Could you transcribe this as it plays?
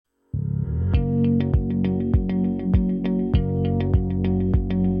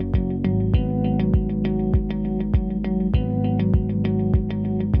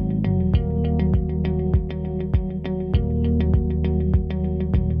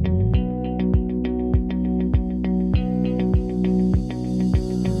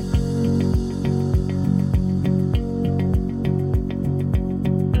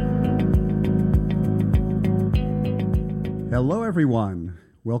Hello, everyone.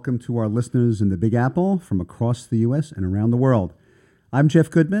 Welcome to our listeners in the Big Apple from across the U.S. and around the world. I'm Jeff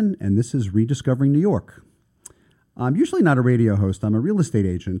Goodman, and this is Rediscovering New York. I'm usually not a radio host. I'm a real estate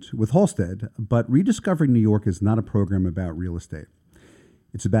agent with Halstead, but Rediscovering New York is not a program about real estate.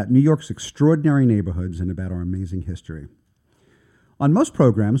 It's about New York's extraordinary neighborhoods and about our amazing history. On most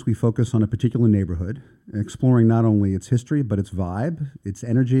programs, we focus on a particular neighborhood, exploring not only its history, but its vibe, its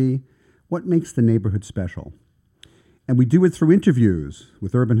energy, what makes the neighborhood special. And we do it through interviews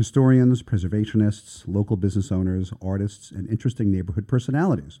with urban historians, preservationists, local business owners, artists, and interesting neighborhood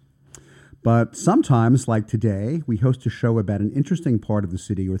personalities. But sometimes, like today, we host a show about an interesting part of the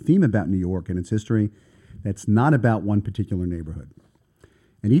city or theme about New York and its history that's not about one particular neighborhood.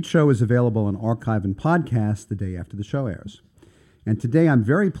 And each show is available on archive and podcast the day after the show airs. And today I'm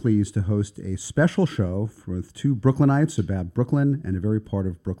very pleased to host a special show with two Brooklynites about Brooklyn and a very part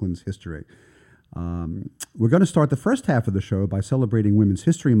of Brooklyn's history. We're going to start the first half of the show by celebrating Women's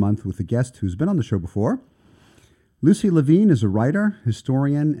History Month with a guest who's been on the show before. Lucy Levine is a writer,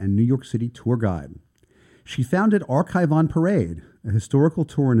 historian, and New York City tour guide. She founded Archive on Parade, a historical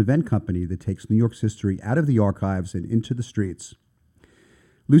tour and event company that takes New York's history out of the archives and into the streets.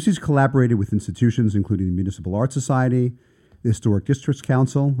 Lucy's collaborated with institutions including the Municipal Art Society, the Historic Districts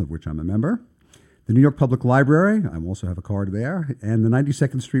Council, of which I'm a member, the New York Public Library, I also have a card there, and the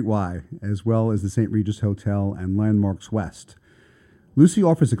 92nd Street Y, as well as the St. Regis Hotel and Landmarks West. Lucy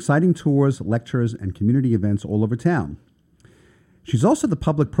offers exciting tours, lectures, and community events all over town. She's also the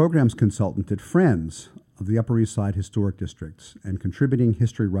public programs consultant at Friends of the Upper East Side Historic Districts and contributing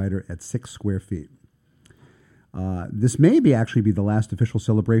history writer at 6 Square Feet. This may actually be the last official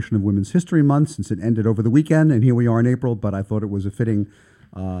celebration of Women's History Month since it ended over the weekend, and here we are in April, but I thought it was a fitting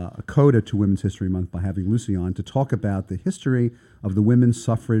coda to Women's History Month by having Lucy on to talk about the history of the women's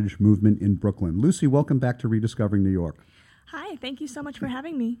suffrage movement in Brooklyn. Lucy, welcome back to Rediscovering New York. Hi, thank you so much for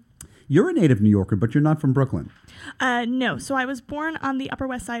having me. You're a native New Yorker, but you're not from Brooklyn. No, so I was born on the Upper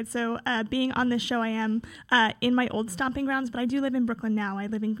West Side, so being on this show I am in my old stomping grounds, but I do live in Brooklyn now. I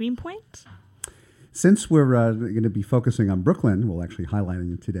live in Greenpoint. Since we're going to be focusing on Brooklyn, well, actually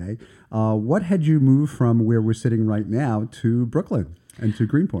highlighting it today, what had you moved from where we're sitting right now to Brooklyn and to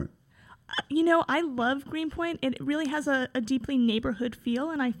Greenpoint? I love Greenpoint. It really has a deeply neighborhood feel,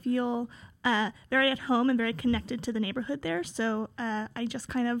 and I feel very at home and very connected to the neighborhood there. So I just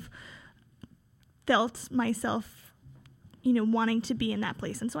kind of felt myself, wanting to be in that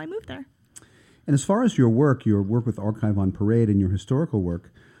place, and so I moved there. And as far as your work with Archive on Parade and your historical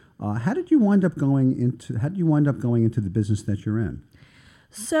work, how did you wind up going into the business that you're in?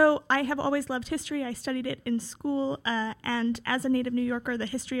 So I have always loved history. I studied it in school, and as a native New Yorker, the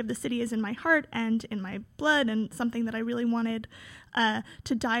history of the city is in my heart and in my blood, and something that I really wanted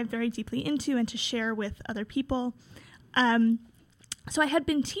to dive very deeply into and to share with other people. So I had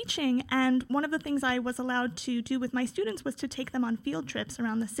been teaching, and one of the things I was allowed to do with my students was to take them on field trips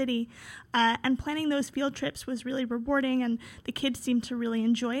around the city. And planning those field trips was really rewarding, and the kids seemed to really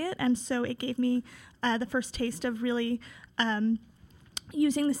enjoy it. And so it gave me the first taste of really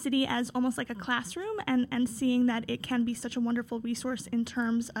using the city as almost like a classroom and seeing that it can be such a wonderful resource in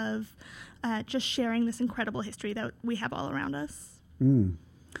terms of just sharing this incredible history that we have all around us. Mm.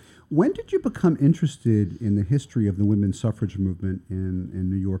 When did you become interested in the history of the women's suffrage movement in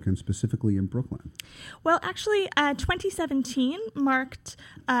New York and specifically in Brooklyn? Well, actually, 2017 marked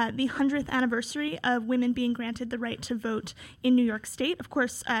the 100th anniversary of women being granted the right to vote in New York State. Of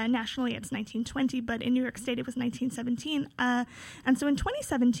course, nationally it's 1920, but in New York State it was 1917. And so in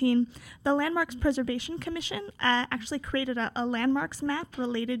 2017, the Landmarks Preservation Commission actually created a landmarks map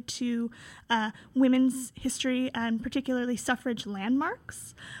related to women's history and particularly suffrage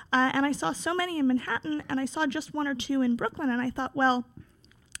landmarks. And I saw so many in Manhattan, and I saw just one or two in Brooklyn, and I thought, well,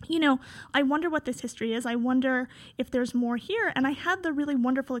 I wonder what this history is. I wonder if there's more here. And I had the really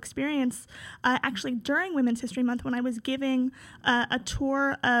wonderful experience actually during Women's History Month when I was giving a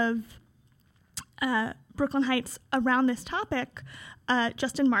tour of Brooklyn Heights around this topic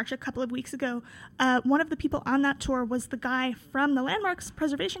just in March, a couple of weeks ago. One of the people on that tour was the guy from the Landmarks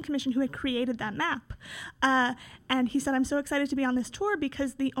Preservation Commission who had created that map. And he said, I'm so excited to be on this tour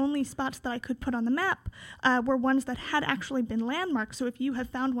because the only spots that I could put on the map were ones that had actually been landmarked. So if you have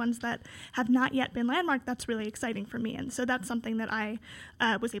found ones that have not yet been landmarked, that's really exciting for me. And so that's something that I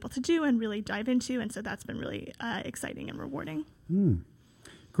was able to do and really dive into. And so that's been really exciting and rewarding. Mm.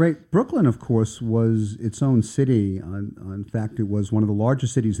 Great. Brooklyn, of course, was its own city. In fact, it was one of the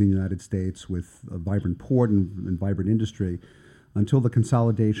largest cities in the United States with a vibrant port and vibrant industry until the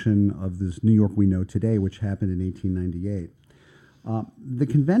consolidation of this New York we know today, which happened in 1898. The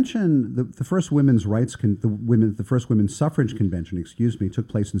convention, the first women's rights, the first women's suffrage convention, took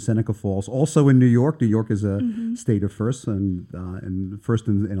place in Seneca Falls, also in New York. New York is a state of firsts and first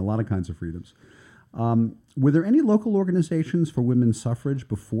in a lot of kinds of freedoms. Were there any local organizations for women's suffrage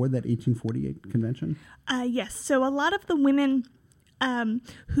before that 1848 convention? Yes. So a lot of the women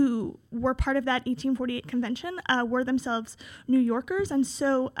who were part of that 1848 convention were themselves New Yorkers. And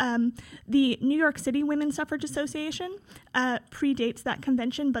so the New York City Women's Suffrage Association predates that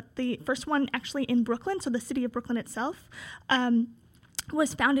convention, but the first one actually in Brooklyn, so the city of Brooklyn itself,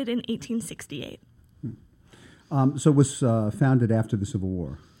 was founded in 1868. So it was founded after the Civil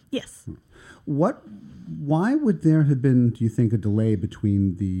War? Yes. Why would there have been, do you think, a delay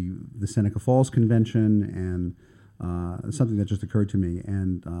between the Seneca Falls Convention and something that just occurred to me,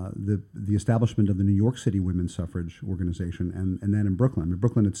 and the establishment of the New York City Women's Suffrage Organization, and then in Brooklyn? I mean,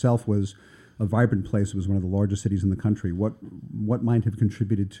 Brooklyn itself was a vibrant place. It was one of the largest cities in the country. What might have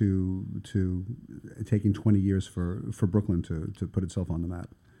contributed to taking 20 years for Brooklyn to put itself on the map?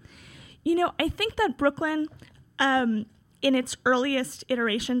 You know, I think that Brooklyn, in its earliest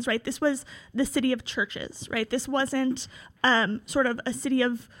iterations, right, this was the city of churches, right? This wasn't sort of a city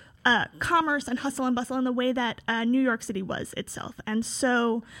of commerce and hustle and bustle in the way that New York City was itself. And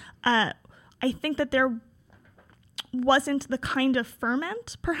so I think that there wasn't the kind of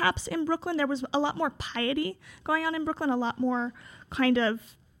ferment, perhaps, in Brooklyn. There was a lot more piety going on in Brooklyn, a lot more kind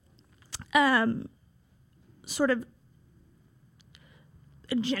of sort of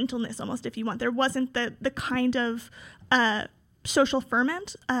gentleness, almost, if you want. There wasn't the kind of social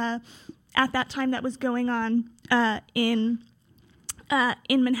ferment at that time that was going on in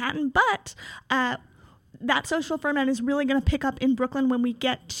Manhattan, but that social ferment is really going to pick up in Brooklyn when we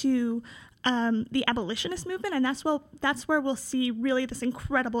get to the abolitionist movement, and that's where we'll see really this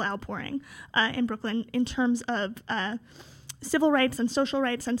incredible outpouring in Brooklyn in terms of civil rights and social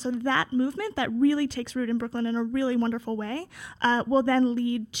rights. And so that movement that really takes root in Brooklyn in a really wonderful way will then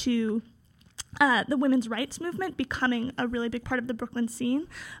lead to the women's rights movement becoming a really big part of the Brooklyn scene.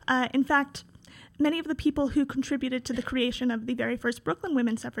 In fact, many of the people who contributed to the creation of the very first Brooklyn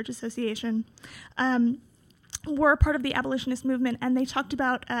Women's Suffrage Association were part of the abolitionist movement, and they talked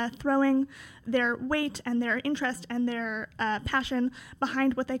about throwing their weight and their interest and their passion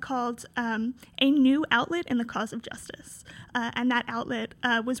behind what they called a new outlet in the cause of justice. And that outlet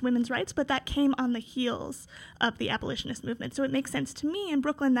was women's rights, but that came on the heels of the abolitionist movement. So it makes sense to me in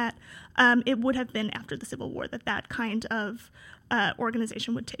Brooklyn that it would have been after the Civil War that kind of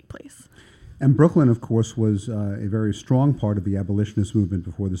organization would take place. And Brooklyn, of course, was a very strong part of the abolitionist movement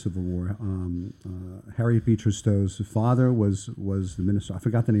before the Civil War. Harriet Beecher Stowe's father was the minister. I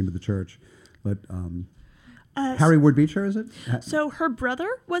forgot the name of the church, but Harry Ward Beecher, is it? So her brother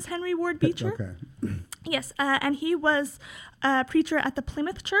was Henry Ward Beecher. Okay. Yes, and he was a preacher at the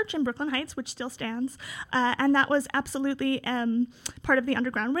Plymouth Church in Brooklyn Heights, which still stands, and that was absolutely part of the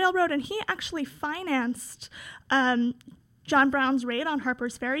Underground Railroad, and he actually financed John Brown's raid on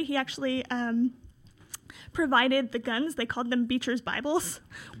Harper's Ferry. He actually provided the guns. They called them Beecher's Bibles,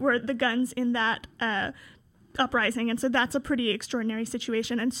 were the guns in that uprising. And so that's a pretty extraordinary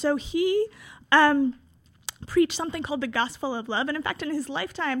situation. And so he preached something called the Gospel of Love. And in fact, in his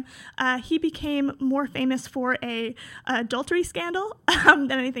lifetime, he became more famous for a adultery scandal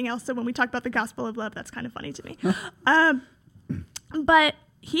than anything else. So when we talk about the Gospel of Love, that's kind of funny to me. But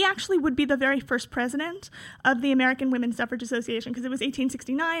he actually would be the very first president of the American Women's Suffrage Association, because it was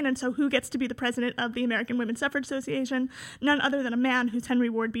 1869, and so who gets to be the president of the American Women's Suffrage Association? None other than a man who's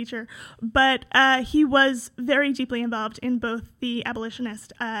Henry Ward Beecher. But he was very deeply involved in both the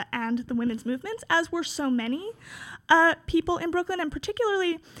abolitionist and the women's movements, as were so many people in Brooklyn, and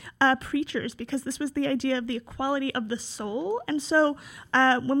particularly preachers, because this was the idea of the equality of the soul. And so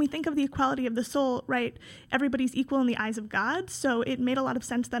when we think of the equality of the soul, right, everybody's equal in the eyes of God, so it made a lot of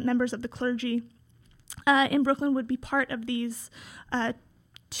sense that members of the clergy in Brooklyn would be part of these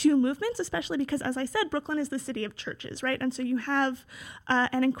two movements, especially because, as I said, Brooklyn is the city of churches, right? And so you have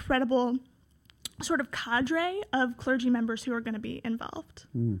an incredible sort of cadre of clergy members who are going to be involved.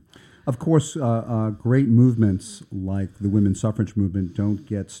 Of course, great movements like the women's suffrage movement don't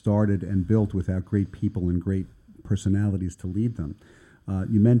get started and built without great people and great personalities to lead them.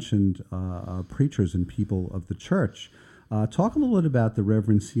 You mentioned preachers and people of the church. Talk a little bit about the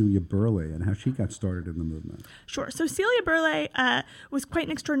Reverend Celia Burleigh and how she got started in the movement. Sure. So Celia Burleigh was quite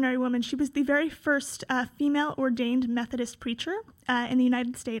an extraordinary woman. She was the very first female ordained Methodist preacher in the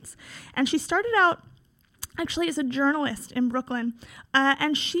United States. And she started out actually as a journalist in Brooklyn.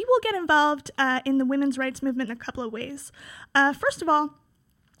 And she will get involved in the women's rights movement in a couple of ways. First of all,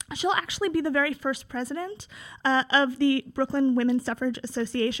 she'll actually be the very first president of the Brooklyn Women's Suffrage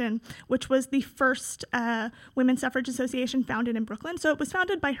Association, which was the first women's suffrage association founded in Brooklyn. So it was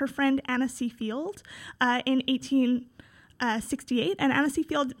founded by her friend Anna C. Field in 1868, and Anna C.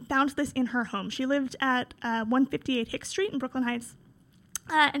 Field founded this in her home. She lived at 158 Hicks Street in Brooklyn Heights.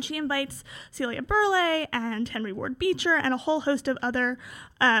 And she invites Celia Burleigh and Henry Ward Beecher and a whole host of other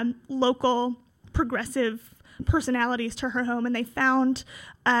local progressive personalities to her home, and they found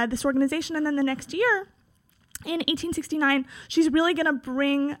this organization. And then the next year, in 1869, she's really going to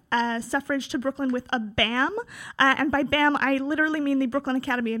bring suffrage to Brooklyn with a BAM. And by BAM, I literally mean the Brooklyn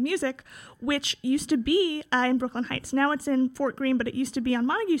Academy of Music, which used to be in Brooklyn Heights. Now it's in Fort Greene, but it used to be on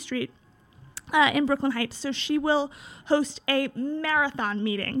Montague Street in Brooklyn Heights. So she will host a marathon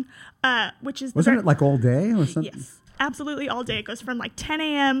meeting, which is... Wasn't it like all day or something? Yes. Absolutely all day. It goes from like 10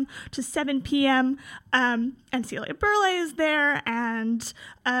 a.m. to 7 p.m. And Celia Burleigh is there, and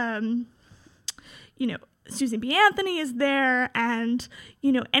Susan B. Anthony is there, and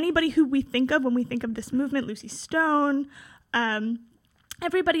anybody who we think of when we think of this movement, Lucy Stone,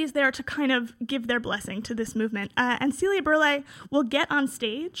 everybody is there to kind of give their blessing to this movement. And Celia Burleigh will get on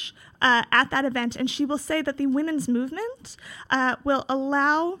stage at that event, and she will say that the women's movement will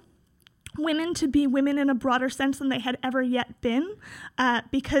allow women to be women in a broader sense than they had ever yet been,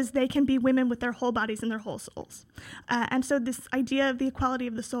 because they can be women with their whole bodies and their whole souls. And so this idea of the equality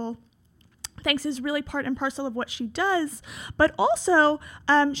of the soul, thanks, is really part and parcel of what she does, but also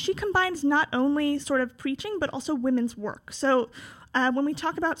she combines not only sort of preaching, but also women's work. So when we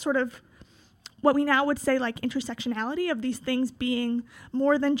talk about sort of what we now would say like intersectionality of these things being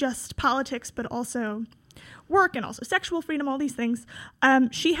more than just politics, but also work and also sexual freedom, all these things.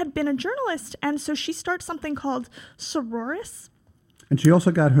 She had been a journalist, and so she starts something called Sororis. And she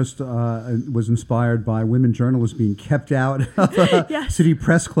also got her was inspired by women journalists being kept out of a Yes. City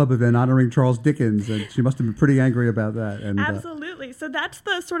Press Club event honoring Charles Dickens, and she must have been pretty angry about that. And, Absolutely. So that's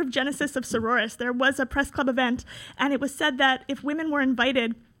the sort of genesis of Sororis. There was a press club event, and it was said that if women were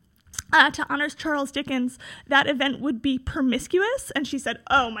invited to honor Charles Dickens, that event would be promiscuous. And she said,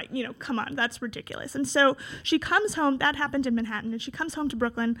 oh my, come on, that's ridiculous. And so she comes home, that happened in Manhattan, and she comes home to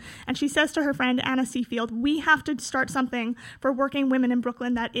Brooklyn, and she says to her friend Anna C. Field, we have to start something for working women in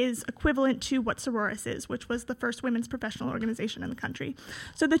Brooklyn that is equivalent to what Sororis is, which was the first women's professional organization in the country.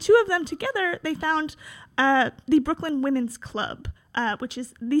 So the two of them together, they found the Brooklyn Women's Club, which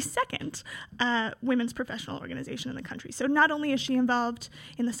is the second women's professional organization in the country. So not only is she involved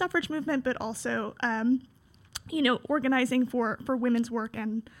in the suffrage movement, but also, organizing for women's work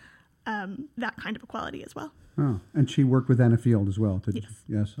and that kind of equality as well. Oh, and she worked with Anna Field as well. Yes.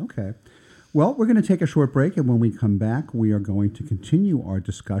 Yes, okay. Well, we're going to take a short break, and when we come back, we are going to continue our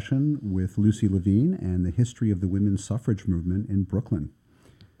discussion with Lucy Levine and the history of the women's suffrage movement in Brooklyn.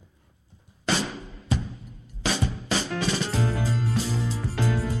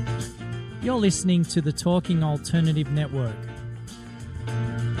 You're listening to the Talking Alternative Network.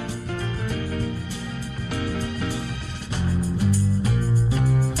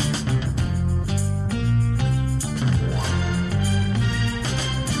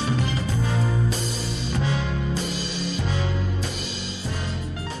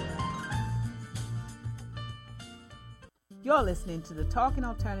 You're listening to the Talking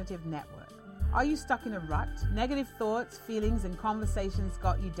Alternative Network. Are you stuck in a rut? Negative thoughts, feelings, and conversations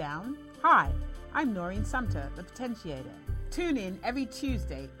got you down? Hi, I'm Noreen Sumter, the Potentiator. Tune in every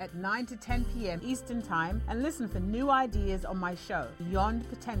Tuesday at 9 to 10 p.m. Eastern Time and listen for new ideas on my show, Beyond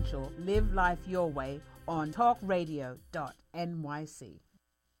Potential, Live Life Your Way, on talkradio.nyc.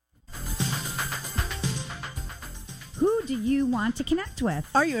 Who do you want to connect with?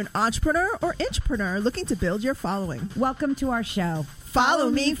 Are you an entrepreneur or intrapreneur looking to build your following? Welcome to our show.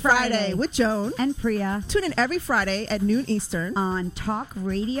 Follow Me Friday with Joan and Priya. Tune in every Friday at noon Eastern on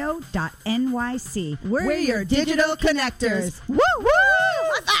talkradio.nyc. We're your digital connectors. Woo woo!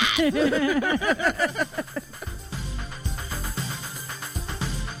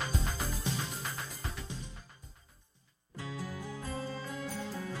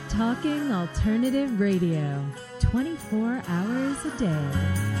 Talking Alternative Radio, 24 hours a day.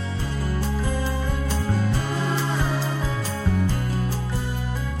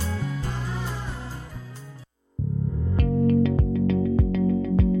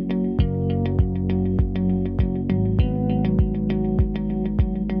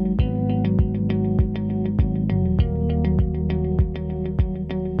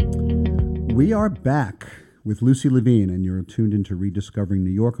 We are back with Lucy Levine, and you're tuned into Rediscovering New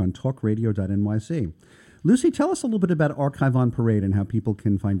York on talkradio.nyc. Lucy, tell us a little bit about Archive on Parade and how people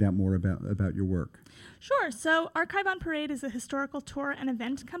can find out more about your work. Sure. So Archive on Parade is a historical tour and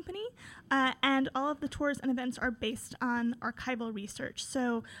event company, and all of the tours and events are based on archival research.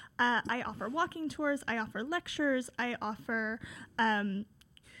 So I offer walking tours, I offer lectures, I offer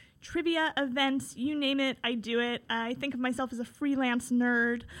trivia events, you name it, I do it. I think of myself as a freelance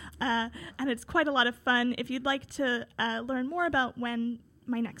nerd, and it's quite a lot of fun. If you'd like to learn more about when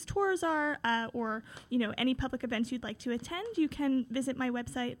my next tours are, or any public events you'd like to attend, you can visit my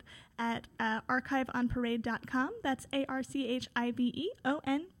website at archiveonparade.com. That's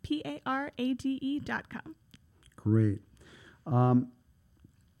ARCHIVEONPARADE.com. Great.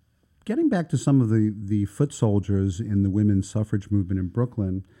 Getting back to some of the foot soldiers in the women's suffrage movement in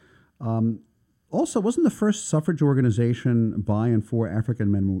Brooklyn, also, wasn't the first suffrage organization by and for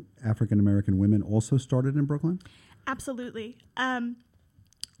African American women also started in Brooklyn? Absolutely.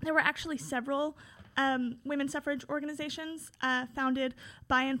 There were actually several women's suffrage organizations founded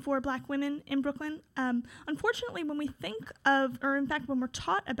by and for Black women in Brooklyn. Unfortunately, when we think of, or in fact, when we're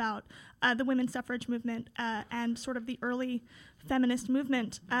taught about the women's suffrage movement and sort of the early feminist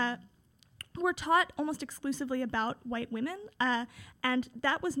movement, we're taught almost exclusively about white women, and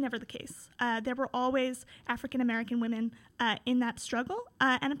that was never the case. There were always African American women in that struggle,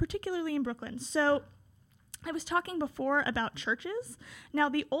 and particularly in Brooklyn. So I was talking before about churches. Now,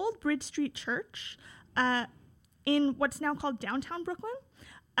 the old Bridge Street Church in what's now called downtown Brooklyn,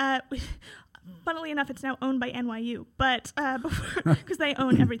 funnily enough, it's now owned by NYU, but because they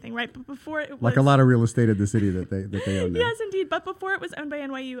own everything, right? But before it was, like a lot of real estate in the city that they own. Yes, indeed. But before it was owned by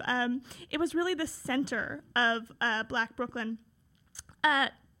NYU, it was really the center of Black Brooklyn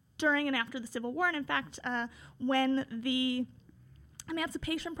during and after the Civil War. And in fact, when the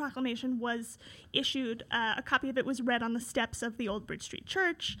Emancipation Proclamation was issued, a copy of it was read on the steps of the old Bridge Street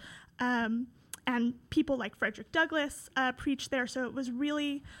Church, and people like Frederick Douglass preached there. So it was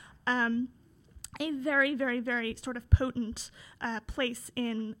really a very, very, very sort of potent place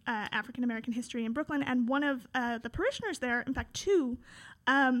in African American history in Brooklyn. And one of the parishioners there, in fact, two,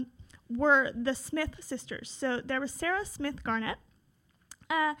 were the Smith sisters. So there was Sarah Smith Garnett,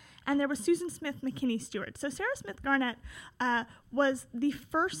 and there was Susan Smith McKinney Stewart. So Sarah Smith Garnett was the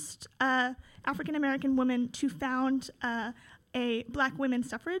first African American woman to found a Black women's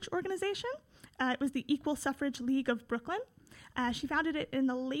suffrage organization. It was the Equal Suffrage League of Brooklyn. She founded it in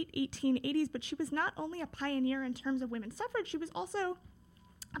the late 1880s, but she was not only a pioneer in terms of women's suffrage, she was also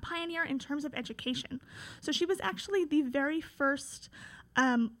a pioneer in terms of education. So she was actually the very first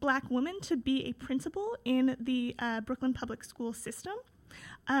Black woman to be a principal in the Brooklyn public school system.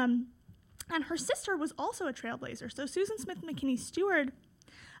 And her sister was also a trailblazer. So Susan Smith McKinney Stewart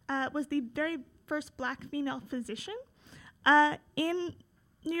was the very first Black female physician in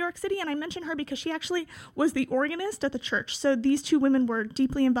New York City, and I mention her because she actually was the organist at the church. So these two women were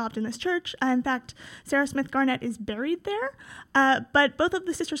deeply involved in this church. In fact, Sarah Smith Garnett is buried there. But both of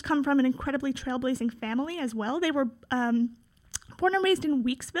the sisters come from an incredibly trailblazing family as well. They were born and raised in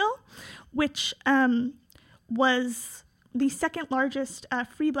Weeksville, which was the second largest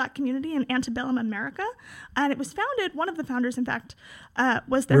free Black community in antebellum America. And it was founded, one of the founders, in fact,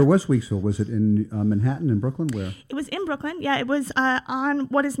 was there. Where was Weeksville? Was it in Manhattan, in Brooklyn? Where? It was in Brooklyn. Yeah, it was on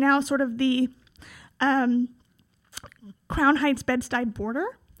what is now sort of the Crown Heights Bed-Stuy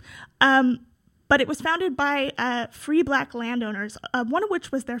border. But it was founded by free Black landowners, one of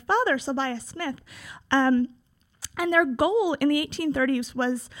which was their father, Tobias Smith. And their goal in the 1830s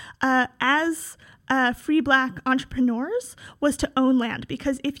was, as free Black entrepreneurs, was to own land,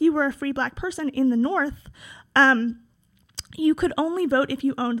 because if you were a free Black person in the North, you could only vote if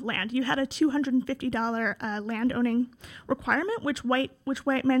you owned land. You had a $250 land owning requirement, which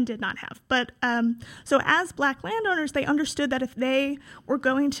white men did not have. But so as Black landowners, they understood that if they were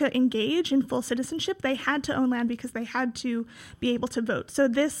going to engage in full citizenship, they had to own land because they had to be able to vote. So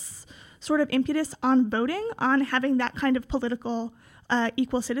this sort of impetus on voting, on having that kind of political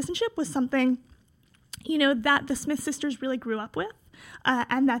equal citizenship, was something, that the Smith sisters really grew up with,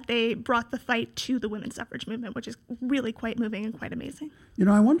 and that they brought the fight to the women's suffrage movement, which is really quite moving and quite amazing.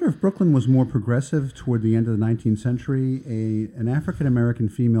 I wonder if Brooklyn was more progressive toward the end of the 19th century. An African-American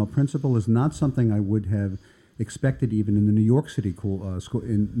female principal is not something I would have expected even in the New York City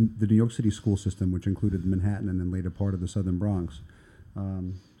school system, which included Manhattan and then later part of the Southern Bronx.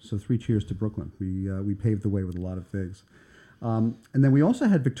 So 3 cheers to Brooklyn. We paved the way with a lot of things. And then we also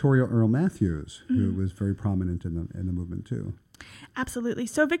had Victoria Earl Matthews, who was very prominent in the movement too. Absolutely.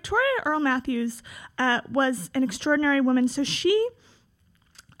 So Victoria Earl Matthews was an extraordinary woman. So she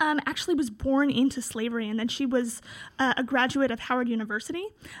actually was born into slavery, and then she was a graduate of Howard University,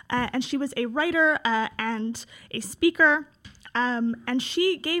 and she was a writer and a speaker. And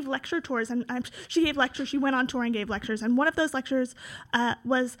she gave lecture tours, and she went on tour and gave lectures, and one of those lectures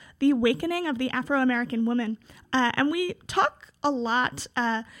was The Awakening of the Afro-American Woman. And we talk a lot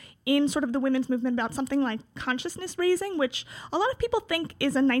in sort of the women's movement about something like consciousness raising, which a lot of people think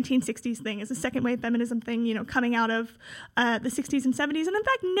is a 1960s thing, is a second wave feminism thing, coming out of the 60s and 70s. And in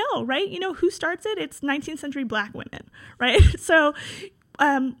fact, no, right? Who starts it? It's 19th century Black women, right? So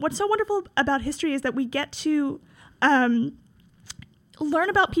what's so wonderful about history is that we get to learn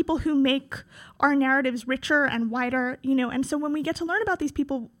about people who make our narratives richer and wider, and so when we get to learn about these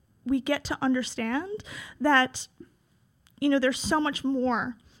people, we get to understand that, there's so much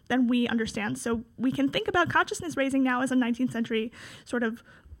more than we understand. So we can think about consciousness raising now as a 19th century sort of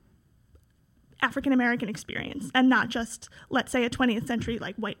African-American experience, and not just, let's say, a 20th century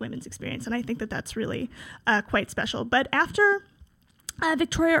like white women's experience. And I think that that's really quite special. But after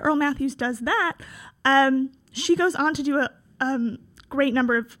Victoria Earle Matthews does that, she goes on to do a great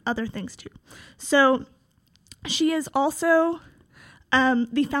number of other things too. So she is also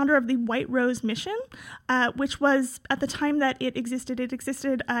the founder of the White Rose Mission, which was, at the time that it existed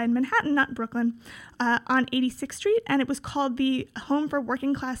in Manhattan, not Brooklyn, on 86th Street, and it was called the Home for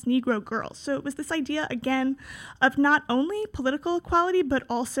Working Class Negro Girls. So it was this idea, again, of not only political equality, but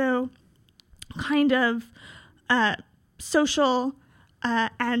also kind of social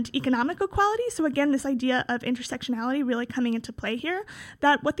and economic equality. So again, this idea of intersectionality really coming into play here,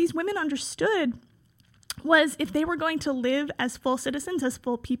 that what these women understood was if they were going to live as full citizens, as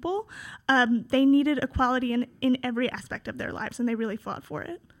full people, they needed equality in every aspect of their lives, and they really fought for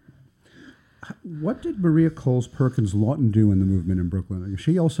it. What did Maria Coles Perkins Lawton do in the movement in Brooklyn?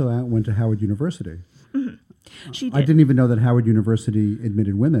 She also went to Howard University. Mm-hmm. She did. I didn't even know that Howard University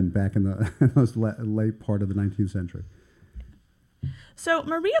admitted women back in the those late part of the 19th century. So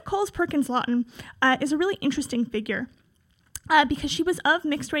Maria Coles Perkins Lawton is a really interesting figure because she was of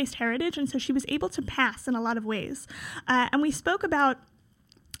mixed-race heritage, and so she was able to pass in a lot of ways. And we spoke about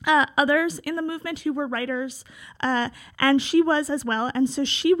others in the movement who were writers, and she was as well. And so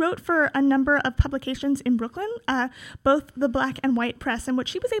she wrote for a number of publications in Brooklyn, both the black and white press. And what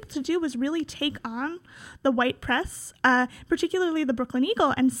she was able to do was really take on the white press, particularly the Brooklyn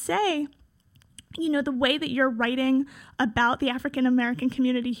Eagle, and say, the way that you're writing about the African-American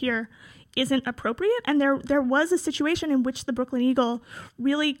community here isn't appropriate. And there was a situation in which the Brooklyn Eagle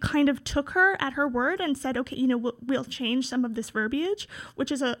really kind of took her at her word and said, okay, we'll change some of this verbiage,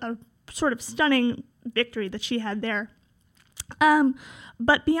 which is a sort of stunning victory that she had there.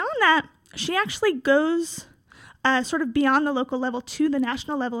 But beyond that, she actually goes sort of beyond the local level to the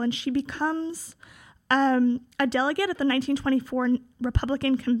national level, and she becomes a delegate at the 1924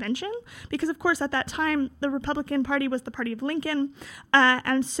 Republican Convention, because, of course, at that time, the Republican Party was the party of Lincoln,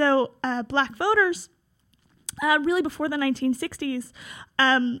 and so black voters, really before the 1960s,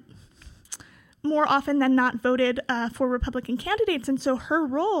 more often than not voted for Republican candidates, and so her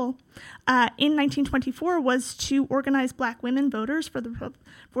role in 1924 was to organize black women voters for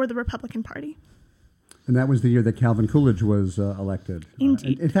the Republican Party. And that was the year that Calvin Coolidge was elected.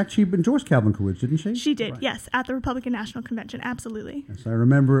 Indeed. In fact, she endorsed Calvin Coolidge, didn't she? She did, right. Yes, at the Republican National Convention, absolutely. Yes, I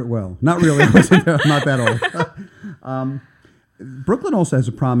remember it well. Not really. I'm not that old. Brooklyn also has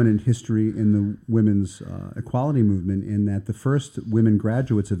a prominent history in the women's equality movement, in that the first women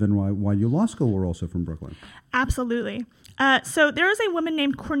graduates of NYU Law School were also from Brooklyn. Absolutely. So there is a woman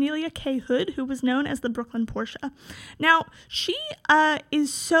named Cornelia K. Hood who was known as the Brooklyn Portia. Now, she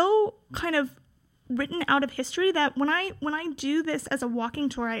is so kind of written out of history that when I do this as a walking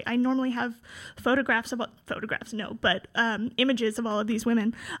tour, I normally have images of all of these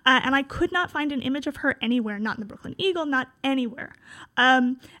women, and I could not find an image of her anywhere, not in the Brooklyn Eagle, not anywhere.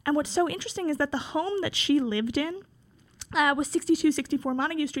 And what's so interesting is that the home that she lived in was 6264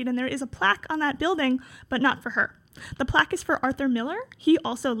 Montague Street, and there is a plaque on that building, but not for her. The plaque is for Arthur Miller. He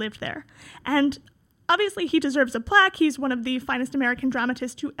also lived there, and obviously, he deserves a plaque. He's one of the finest American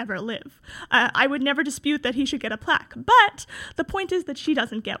dramatists to ever live. I would never dispute that he should get a plaque. But the point is that she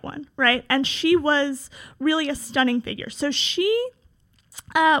doesn't get one, right? And she was really a stunning figure. So she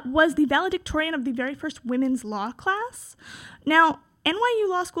was the valedictorian of the very first women's law class. Now, NYU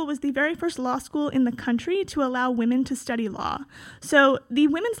Law School was the very first law school in the country to allow women to study law. So the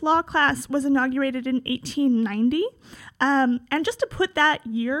women's law class was inaugurated in 1890. And just to put that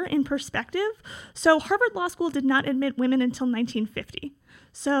year in perspective, so Harvard Law School did not admit women until 1950.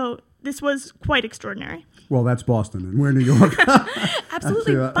 So this was quite extraordinary. Well, that's Boston, and we're New York.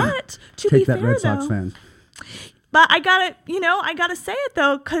 Absolutely. But to take be that fair, Red Sox though, fans. But I gotta say it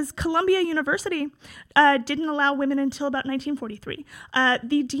though, because Columbia University didn't allow women until about 1943.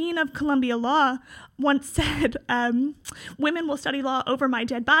 The dean of Columbia Law once said, women will study law over my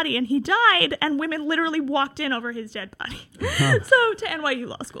dead body, and he died, and women literally walked in over his dead body. So to NYU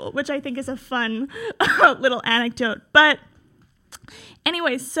Law School, which I think is a fun little anecdote. But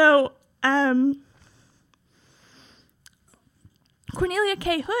anyway, so Cornelia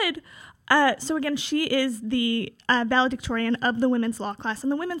K. Hood, so again, she is the valedictorian of the women's law class,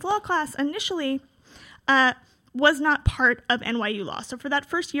 and the women's law class initially was not part of NYU Law. So for that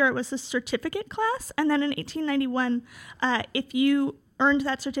first year, it was a certificate class, and then in 1891, if you earned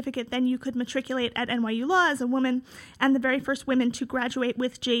that certificate, then you could matriculate at NYU Law as a woman, and the very first women to graduate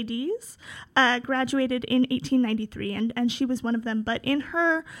with JDs graduated in 1893, and she was one of them. But in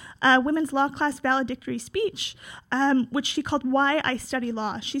her women's law class valedictory speech, which she called Why I Study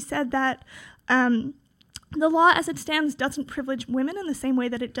Law, she said that the law as it stands doesn't privilege women in the same way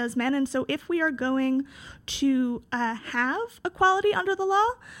that it does men. And so if we are going to have equality under the law,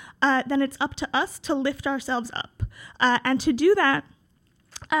 then it's up to us to lift ourselves up. And to do that,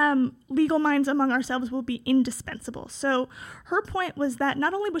 legal minds among ourselves will be indispensable. So her point was that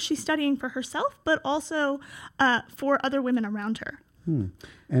not only was she studying for herself, but also for other women around her.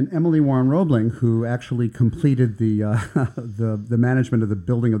 And Emily Warren Roebling, who actually completed the management of the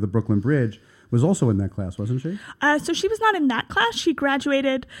building of the Brooklyn Bridge, was also in that class, wasn't she? So she was not in that class. She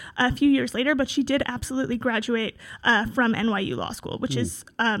graduated a few years later, but she did absolutely graduate from NYU Law School, which is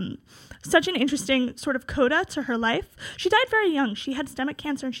such an interesting sort of coda to her life. She died very young. She had stomach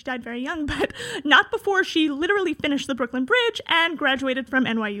cancer and she died very young, but not before she literally finished the Brooklyn Bridge and graduated from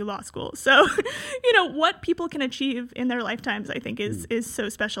NYU Law School. So, what people can achieve in their lifetimes, I think, is so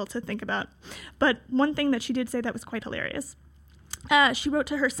special to think about. But one thing that she did say that was quite hilarious. She wrote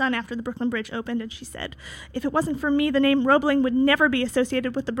to her son after the Brooklyn Bridge opened, and she said, "If it wasn't for me, the name Roebling would never be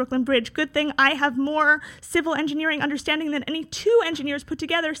associated with the Brooklyn Bridge. Good thing I have more civil engineering understanding than any two engineers put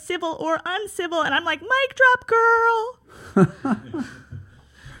together, civil or uncivil." And I'm like, mic drop, girl.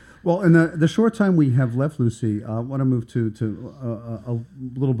 Well, in the short time we have left, Lucy, I want to move to a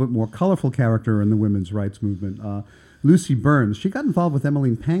little bit more colorful character in the women's rights movement. Lucy Burns. She got involved with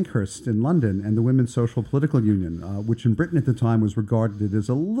Emmeline Pankhurst in London and the Women's Social Political Union, which in Britain at the time was regarded as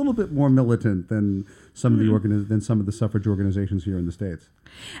a little bit more militant than some of the suffrage organizations here in the States.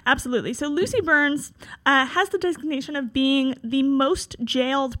 Absolutely. So Lucy Burns has the designation of being the most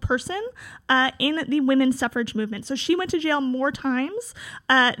jailed person in the women's suffrage movement. So she went to jail more times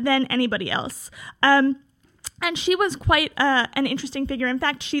than anybody else. And she was quite an interesting figure. In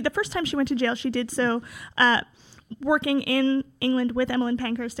fact, the first time she went to jail, she did so working in England with Emmeline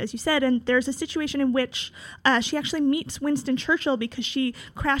Pankhurst, as you said, and there's a situation in which she actually meets Winston Churchill because she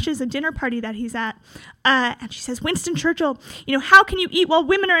crashes a dinner party that he's at, and she says, "Winston Churchill, how can you eat while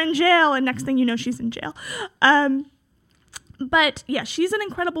women are in jail?" And next thing you know, she's in jail. But yeah, she's an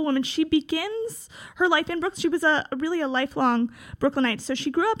incredible woman. She begins her life in Brooklyn. She was really a lifelong Brooklynite. So she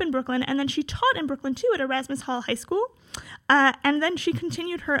grew up in Brooklyn, and then she taught in Brooklyn too at Erasmus Hall High School. And then she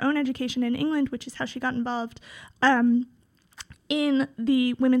continued her own education in England, which is how she got involved in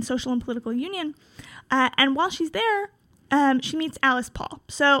the Women's Social and Political Union. And while she's there, she meets Alice Paul.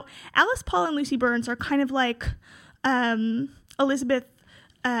 So Alice Paul and Lucy Burns are kind of like Elizabeth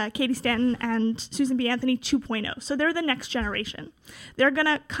Katie Stanton and Susan B. Anthony 2.0. So they're the next generation. They're going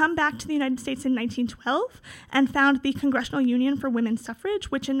to come back to the United States in 1912 and found the Congressional Union for Women's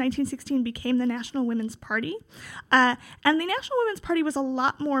Suffrage, which in 1916 became the National Women's Party. And the National Women's Party was a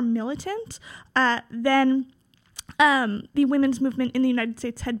lot more militant than the women's movement in the United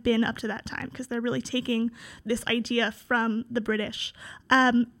States had been up to that time, because they're really taking this idea from the British.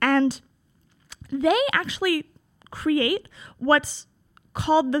 And they actually create what's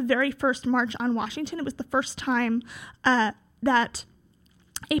called the very first March on Washington. It was the first time that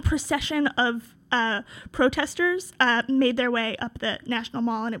a procession of protesters made their way up the National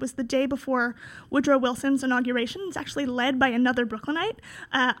Mall, and it was the day before Woodrow Wilson's inauguration. It's actually led by another Brooklynite,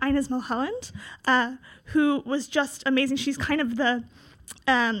 Inez Milholland, who was just amazing. She's kind of the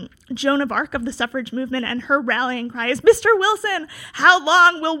Joan of Arc of the suffrage movement, and her rallying cry is, "Mr. Wilson, how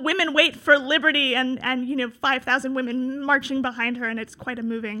long will women wait for liberty?" And 5,000 women marching behind her, and it's quite a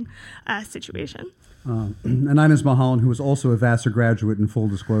moving situation. And Inez Milholland, who was also a Vassar graduate, in full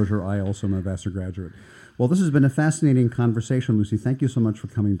disclosure, I also am a Vassar graduate. Well, this has been a fascinating conversation, Lucy. Thank you so much for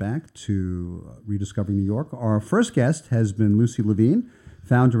coming back to Rediscovering New York. Our first guest has been Lucy Levine,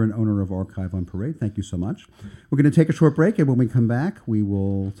 founder and owner of Archive on Parade. Thank you so much. We're going to take a short break, and when we come back, we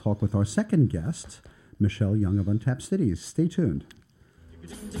will talk with our second guest, Michelle Young of Untapped Cities. Stay tuned.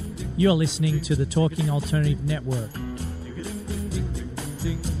 You're listening to the Talking Alternative Network.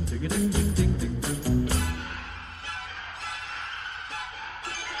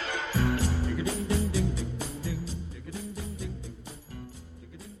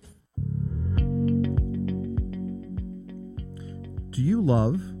 Do you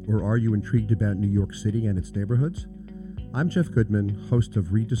love or are you intrigued about New York City and its neighborhoods? I'm Jeff Goodman, host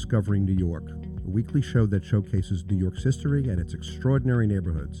of Rediscovering New York, a weekly show that showcases New York's history and its extraordinary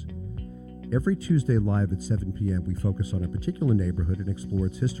neighborhoods. Every Tuesday live at 7 p.m., we focus on a particular neighborhood and explore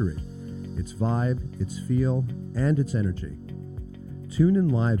its history, its vibe, its feel, and its energy. Tune in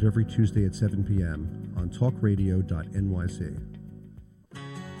live every Tuesday at 7 p.m. on talkradio.nyc.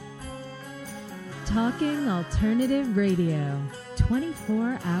 Talking Alternative Radio,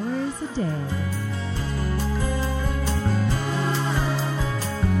 24 hours a day.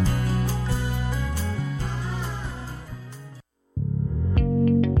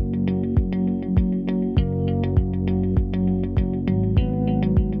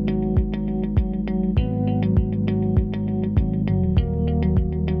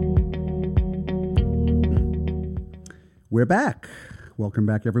 We're back. Welcome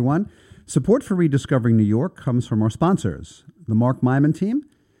back, everyone. Support for Rediscovering New York comes from our sponsors, the Mark Myman team,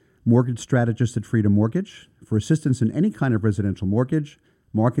 mortgage strategist at Freedom Mortgage. For assistance in any kind of residential mortgage,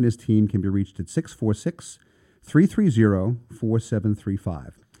 Mark and his team can be reached at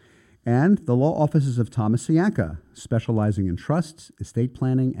 646-330-4735. And the law offices of Thomas Sianka, specializing in trusts, estate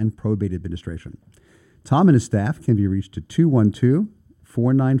planning, and probate administration. Tom and his staff can be reached at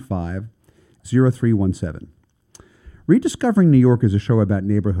 212-495-0317. Rediscovering New York is a show about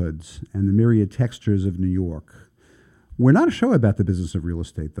neighborhoods and the myriad textures of New York. We're not a show about the business of real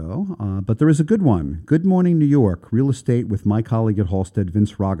estate, though, but there is a good one. Good Morning New York, Real Estate with my colleague at Halstead,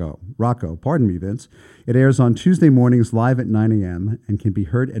 Vince Rocco. Pardon me, Vince. It airs on Tuesday mornings live at 9 a.m. and can be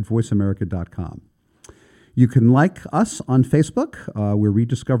heard at voiceamerica.com. You can like us on Facebook. We're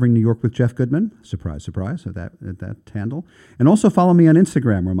Rediscovering New York with Jeff Goodman. Surprise, surprise at that handle. And also follow me on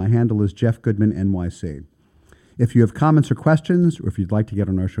Instagram, where my handle is Jeff Goodman NYC. If you have comments or questions, or if you'd like to get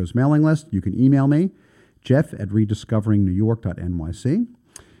on our show's mailing list, you can email me, jeff@rediscoveringnewyork.nyc.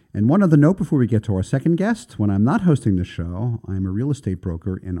 And one other note before we get to our second guest, when I'm not hosting the show, I'm a real estate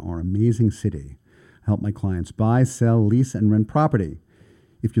broker in our amazing city. I help my clients buy, sell, lease, and rent property.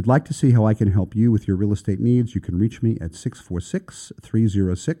 If you'd like to see how I can help you with your real estate needs, you can reach me at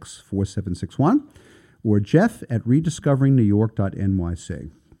 646-306-4761 or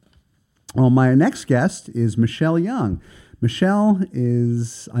jeff@rediscoveringnewyork.nyc. Well, my next guest is Michelle Young.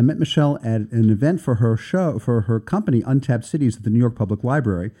 I met Michelle at an event for her show, for her company, Untapped Cities, at the New York Public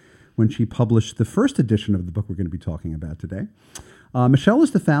Library, when she published the first edition of the book we're going to be talking about today. Michelle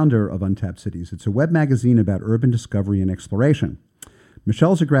is the founder of Untapped Cities. It's a web magazine about urban discovery and exploration.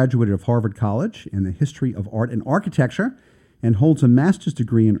 Michelle is a graduate of Harvard College in the history of art and architecture and holds a master's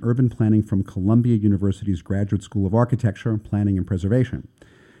degree in urban planning from Columbia University's Graduate School of Architecture, Planning and Preservation,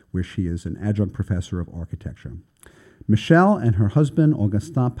 where she is an adjunct professor of architecture. Michelle and her husband,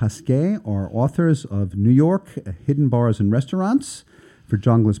 Augustin Pasquet, are authors of New York, Hidden Bars and Restaurants for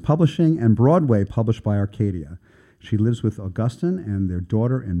Jongleurs Publishing and Broadway, published by Arcadia. She lives with Augustin and their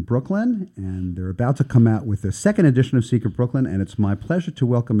daughter in Brooklyn, and they're about to come out with the second edition of Secret Brooklyn, and it's my pleasure to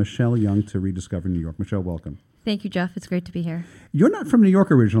welcome Michelle Young to Rediscover New York. Michelle, welcome. Thank you, Jeff. It's great to be here. You're not from New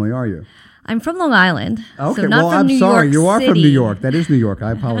York originally, are you? I'm from Long Island. Okay, so not well, from I'm New sorry. York You are City. from New York. That is New York. I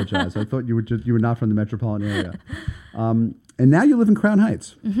apologize. I thought you were not from the metropolitan area. And now you live in Crown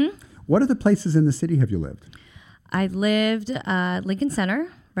Heights. Mm-hmm. What other places in the city have you lived? I lived Lincoln Center,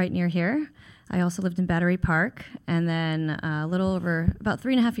 right near here. I also lived in Battery Park, and then a little over about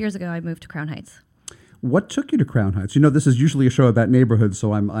 3.5 years ago, I moved to Crown Heights. What took you to Crown Heights? You know, this is usually a show about neighborhoods,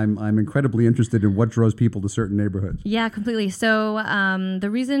 so I'm incredibly interested in what draws people to certain neighborhoods. Yeah, completely. So the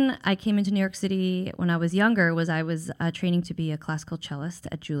reason I came into New York City when I was younger was I was training to be a classical cellist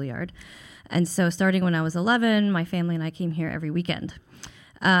at Juilliard. And so starting when I was 11, my family and I came here every weekend.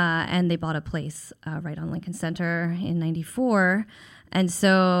 And they bought a place right on Lincoln Center in 94. And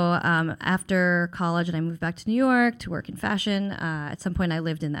so after college, and I moved back to New York to work in fashion, at some point I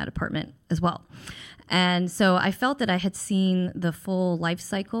lived in that apartment as well. And so I felt that I had seen the full life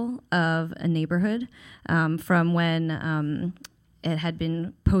cycle of a neighborhood from when it had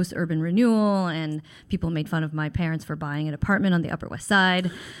been post-urban renewal, and people made fun of my parents for buying an apartment on the Upper West Side.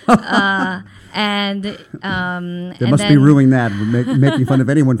 They must be ruining that, making fun of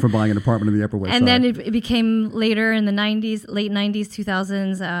anyone for buying an apartment on the Upper West Side. And then it became later in the 90s, late 90s,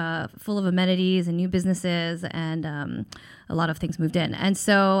 2000s, full of amenities and new businesses, and a lot of things moved in. And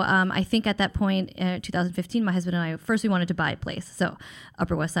so I think at that point, 2015, my husband and I, first we wanted to buy a place. So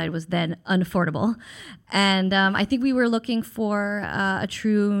Upper West Side was then unaffordable. And I think we were looking for a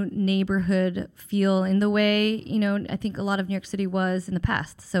true neighborhood feel in the way, I think a lot of New York City was in the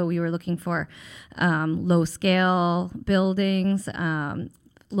past. So we were looking for low scale buildings,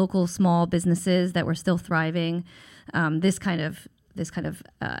 local small businesses that were still thriving, this kind of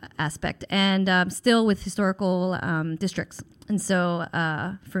aspect, and still with historical districts. And so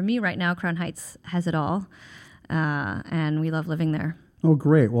for me right now, Crown Heights has it all, and we love living there. Oh,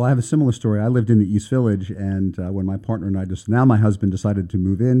 great. Well, I have a similar story. I lived in the East Village, and when my partner and I now my husband decided to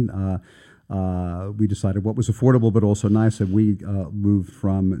move in, we decided what was affordable but also nice, and we moved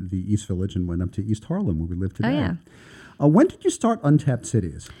from the East Village and went up to East Harlem, where we live today. Oh, yeah. When did you start Untapped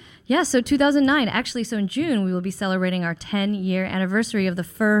Cities? Yeah, so 2009. Actually, so in June, we will be celebrating our 10-year anniversary of the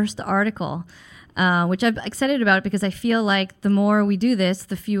first article, which I'm excited about because I feel like the more we do this,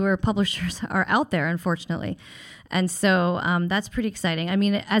 the fewer publishers are out there, unfortunately. And so that's pretty exciting. I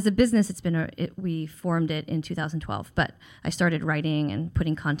mean, as a business, we formed it in 2012, but I started writing and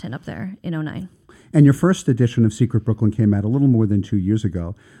putting content up there in 2009. And your first edition of Secret Brooklyn came out a little more than 2 years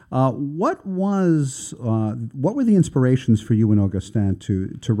ago. What were the inspirations for you and Augustin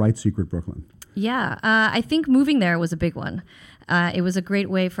to write Secret Brooklyn? Yeah, I think moving there was a big one. It was a great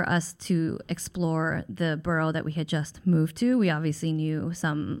way for us to explore the borough that we had just moved to. We obviously knew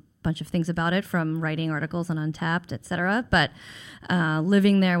some bunch of things about it from writing articles on Untapped, etc. But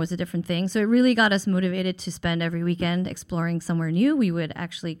living there was a different thing. So it really got us motivated to spend every weekend exploring somewhere new. We would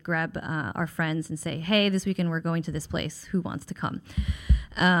actually grab our friends and say, hey, this weekend we're going to this place. Who wants to come?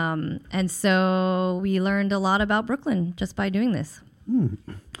 And so we learned a lot about Brooklyn just by doing this.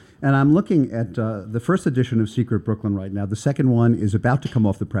 And I'm looking at the first edition of Secret Brooklyn right now. The second one is about to come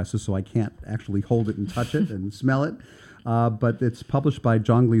off the presses, so I can't actually hold it and touch it and smell it. But it's published by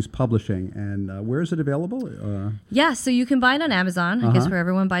John Glee's Publishing. And where is it available? Yeah, so you can buy it on Amazon, I guess, where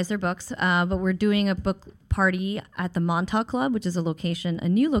everyone buys their books. But we're doing a book party at the Montauk Club, which is a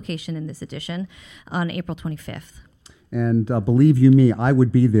new location in this edition, on April 25th. And believe you me, I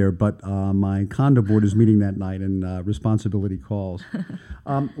would be there, but my condo board is meeting that night and responsibility calls.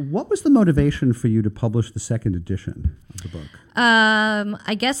 What was the motivation for you to publish the second edition of the book?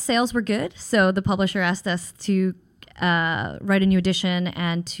 I guess sales were good, so the publisher asked us to write a new edition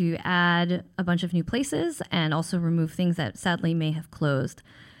and to add a bunch of new places and also remove things that sadly may have closed.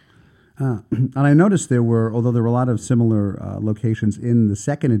 And I noticed although there were a lot of similar locations in the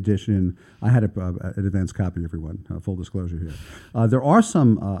second edition, I had an advance copy, everyone, full disclosure here. There are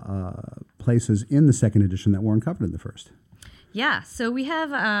some places in the second edition that weren't covered in the first. Yeah, so we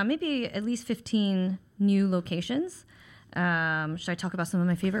have maybe at least 15 new locations. Should I talk about some of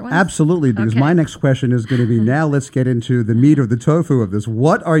my favorite ones? Absolutely, because my next question is going to be, now let's get into the meat or the tofu of this.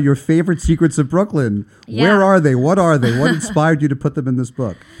 What are your favorite secrets of Brooklyn? Yeah. Where are they? What are they? What inspired you to put them in this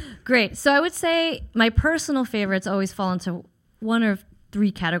book? Great. So I would say my personal favorites always fall into one of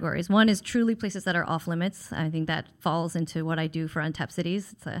three categories. One is truly places that are off limits. I think that falls into what I do for Untapped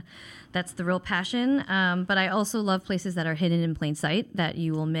Cities. That's the real passion. But I also love places that are hidden in plain sight that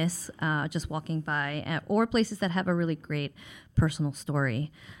you will miss just walking by, or places that have a really great personal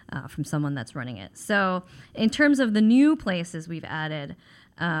story from someone that's running it. So in terms of the new places we've added,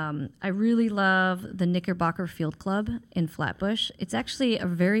 I really love the Knickerbocker Field Club in Flatbush. It's actually a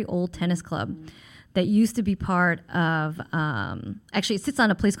very old tennis club that used to be part of, actually it sits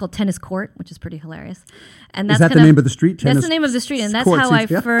on a place called Tennis Court, which is pretty hilarious. And that's is that the name of the street? That's the name of the street, and that's how I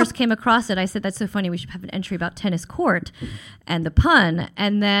first came across it. I said, that's so funny, we should have an entry about Tennis Court and the pun.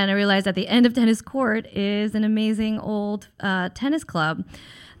 And then I realized at the end of Tennis Court is an amazing old tennis club.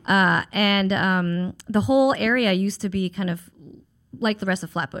 And the whole area used to be kind of like the rest of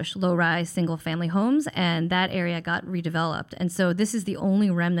Flatbush, low-rise, single-family homes, and that area got redeveloped. And so this is the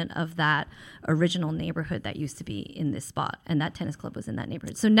only remnant of that original neighborhood that used to be in this spot, and that tennis club was in that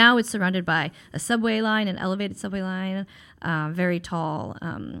neighborhood. So now it's surrounded by a subway line, an elevated subway line, very tall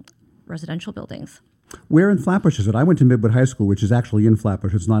residential buildings. Where in Flatbush is it? I went to Midwood High School, which is actually in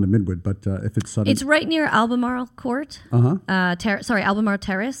Flatbush. It's not in Midwood, but if it's sudden... It's right near Albemarle Court. Albemarle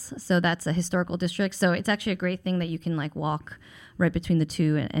Terrace. So that's a historical district. So it's actually a great thing that you can walk right between the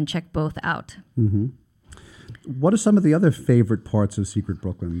two and check both out. Mm-hmm. What are some of the other favorite parts of Secret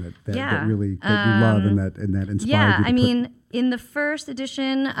Brooklyn that you love and that inspired you? Yeah, I mean, in the first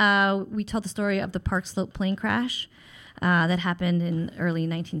edition, we tell the story of the Park Slope plane crash. that happened in early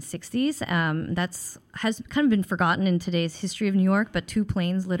 1960s. Has kind of been forgotten in today's history of New York, but 2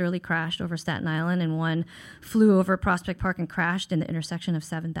 planes literally crashed over Staten Island, and one flew over Prospect Park and crashed in the intersection of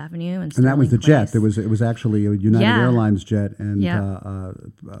 7th Avenue and that was the Place. jet. It was actually a United Airlines jet and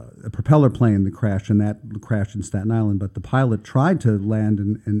a propeller plane that crashed, and that crashed in Staten Island. But the pilot tried to land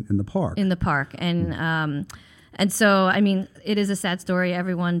in the park. In the park, and so, I mean, it is a sad story.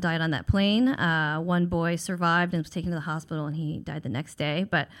 Everyone died on that plane. One boy survived and was taken to the hospital, and he died the next day.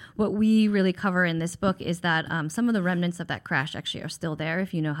 But what we really cover in this book is that some of the remnants of that crash actually are still there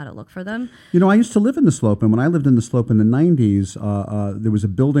if you know how to look for them. You know, I used to live in the Slope, and when I lived in the Slope in the 90s, there was a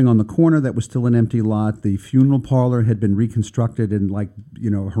building on the corner that was still an empty lot. The funeral parlor had been reconstructed in,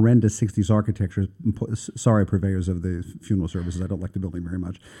 horrendous 60s architecture. Sorry, purveyors of the funeral services. I don't like the building very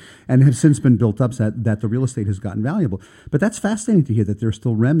much. And have since been built up so that the real estate has gotten valuable. But that's fascinating to hear that there are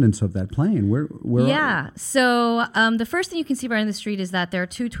still remnants of that plane. Where So the first thing you can see right on the street is that there are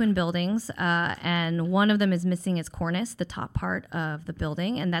 2 twin buildings, and one of them is missing its cornice, the top part of the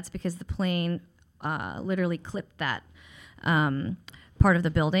building, and that's because the plane literally clipped that part of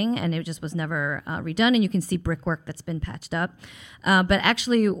the building, and it just was never redone, and you can see brickwork that's been patched up. But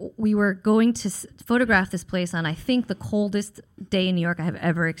actually, we were going to photograph this place on, I think, the coldest day in New York I have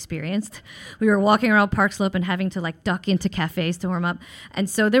ever experienced. We were walking around Park Slope and having to duck into cafes to warm up, and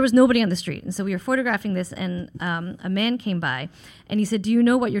so there was nobody on the street. And so we were photographing this, and a man came by, and he said, "Do you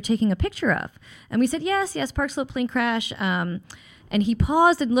know what you're taking a picture of?" And we said, yes, Park Slope plane crash. And he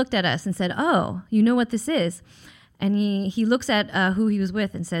paused and looked at us and said, "Oh, you know what this is?" And he looks at who he was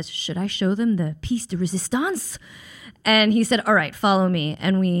with and says, "Should I show them the piece de resistance?" And he said, "All right, follow me."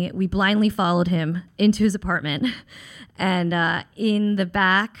 And we blindly followed him into his apartment. And in the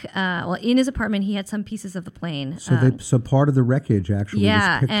back, in his apartment, he had some pieces of the plane. So part of the wreckage actually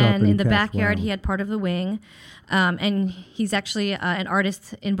was picked up and in the kept. backyard, Wow. he had part of the wing. And he's actually an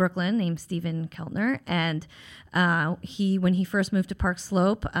artist in Brooklyn named Stephen Keltner. And when he first moved to Park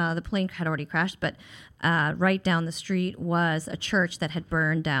Slope, the plane had already crashed, but right down the street was a church that had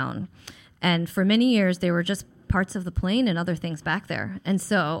burned down. And for many years, there were just parts of the plane and other things back there. And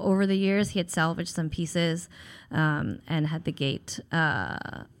so over the years, he had salvaged some pieces and had the gate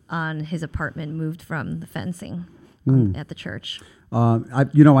on his apartment moved from the fencing at the church.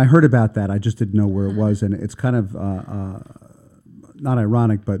 I heard about that. I just didn't know where it was, and it's kind of not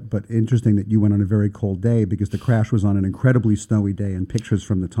ironic, but interesting that you went on a very cold day because the crash was on an incredibly snowy day, and pictures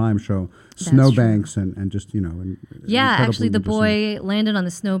from the time show snowbanks and just actually the boy landed on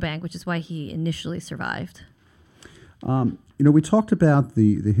the snowbank, which is why he initially survived. We talked about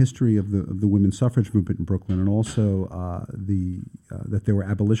the history of the women's suffrage movement in Brooklyn, and also that there were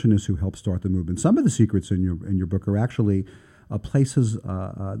abolitionists who helped start the movement. Some of the secrets in your book are actually places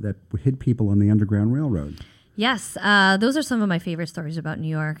that hid people on the Underground Railroad. Yes, those are some of my favorite stories about New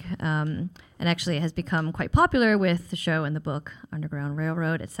York, and actually it has become quite popular with the show and the book, Underground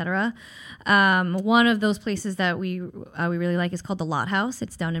Railroad, etc. One of those places that we really like is called the Lot House.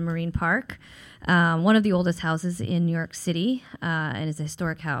 It's down in Marine Park, one of the oldest houses in New York City, and is a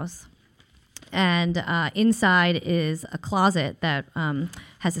historic house. And inside is a closet that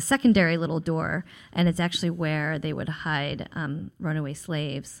has a secondary little door, and it's actually where they would hide runaway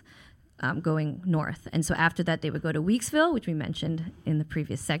slaves going north. And so after that, they would go to Weeksville, which we mentioned in the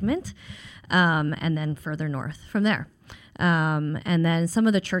previous segment, and then further north from there. And then some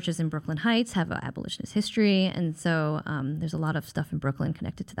of the churches in Brooklyn Heights have an abolitionist history, and so there's a lot of stuff in Brooklyn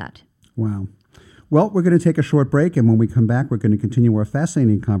connected to that. Wow. Well, we're going to take a short break, and when we come back, we're going to continue our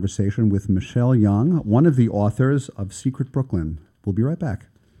fascinating conversation with Michelle Young, one of the authors of Secret Brooklyn. We'll be right back.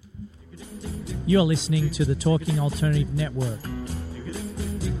 You're listening to the Talking Alternative Network.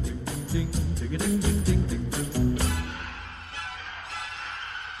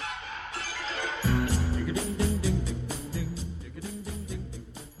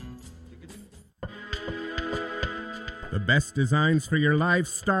 The best designs for your life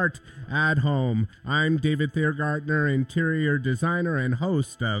start at home. I'm David Thiergartner, interior designer and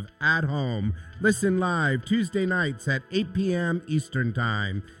host of At Home. Listen live Tuesday nights at 8 p.m. Eastern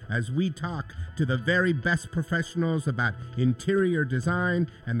Time as we talk to the very best professionals about interior design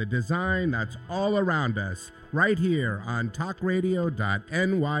and the design that's all around us, right here on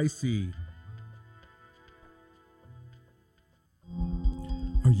talkradio.nyc.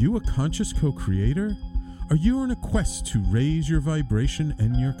 Are you a conscious co-creator? Are you on a quest to raise your vibration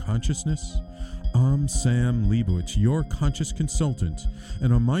and your consciousness? I'm Sam Leibowitz, your conscious consultant,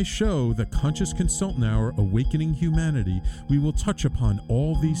 and on my show, The Conscious Consultant Hour Awakening Humanity, we will touch upon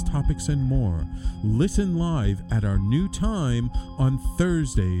all these topics and more. Listen live at our new time on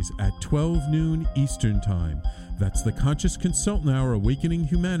Thursdays at 12 noon Eastern Time. That's The Conscious Consultant Hour Awakening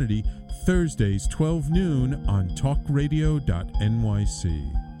Humanity, Thursdays 12 noon on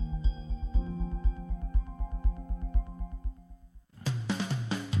talkradio.nyc.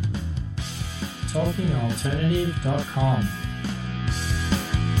 TalkingAlternative.com.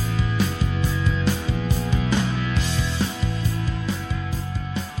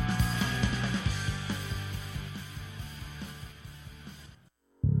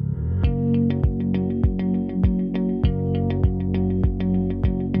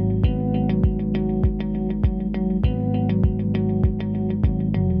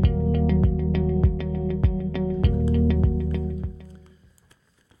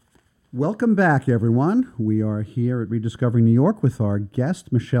 Welcome back, everyone. We are here at Rediscovering New York with our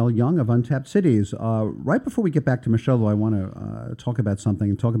guest, Michelle Young of Untapped Cities. Right before we get back to Michelle, though, I want to talk about something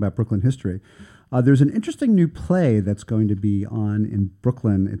and talk about Brooklyn history. There's an interesting new play that's going to be on in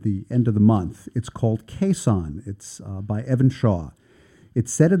Brooklyn at the end of the month. It's called Caisson. It's by Evan Shaw.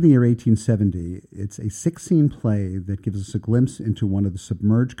 It's set in the year 1870. It's a 6-scene play that gives us a glimpse into one of the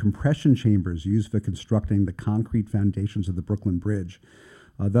submerged compression chambers used for constructing the concrete foundations of the Brooklyn Bridge.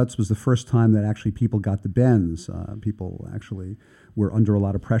 That was the first time that actually people got the bends. People actually were under a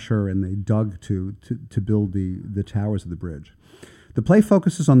lot of pressure, and they dug to build the towers of the bridge. The play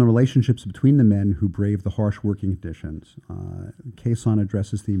focuses on the relationships between the men who brave the harsh working conditions. Caisson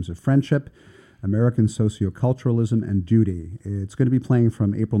addresses themes of friendship, American socioculturalism, and duty. It's going to be playing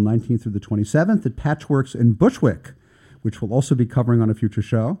from April 19th through the 27th at Patchworks in Bushwick, which we'll also be covering on a future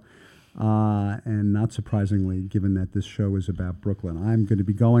show. And not surprisingly, given that this show is about Brooklyn, I'm going to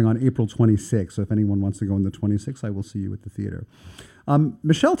be going on April 26th. So if anyone wants to go on the 26th, I will see you at the theater.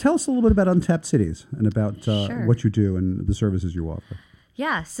 Michelle, tell us a little bit about Untapped Cities and about what you do and the services you offer.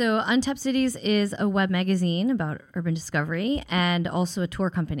 Yeah, so Untapped Cities is a web magazine about urban discovery and also a tour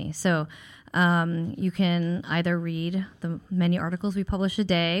company. So you can either read the many articles we publish a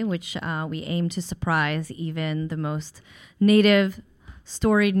day, which we aim to surprise even the most native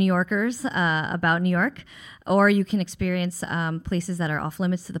storied New Yorkers about New York, or you can experience places that are off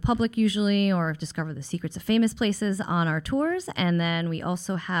limits to the public usually, or discover the secrets of famous places on our tours. And then we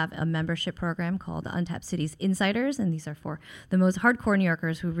also have a membership program called Untapped Cities Insiders, and these are for the most hardcore New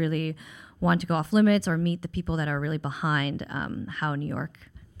Yorkers who really want to go off limits or meet the people that are really behind how New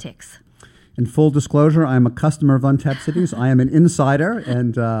York ticks. In full disclosure, I'm a customer of Untapped Cities. I am an insider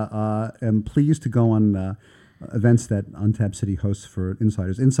and am pleased to go on events that Untapped City hosts for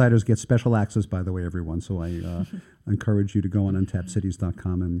insiders. Insiders get special access, by the way, everyone. So I encourage you to go on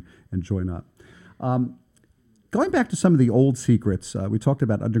untappedcities.com and join up. Going back to some of the old secrets, we talked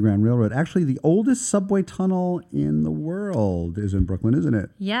about Underground Railroad. Actually, the oldest subway tunnel in the world is in Brooklyn, isn't it?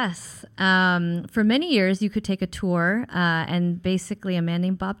 Yes. For many years, you could take a tour, and basically a man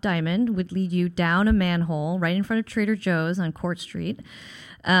named Bob Diamond would lead you down a manhole right in front of Trader Joe's on Court Street.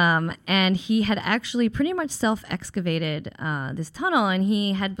 And he had actually pretty much self-excavated this tunnel, and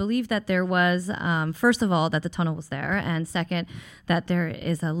he had believed that there was, first of all, that the tunnel was there, and second, that there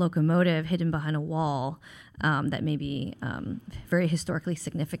is a locomotive hidden behind a wall that may be very historically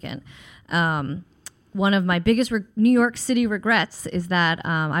significant. One of my biggest New York City regrets is that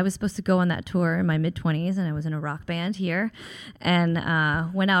I was supposed to go on that tour in my mid-20s, and I was in a rock band here, and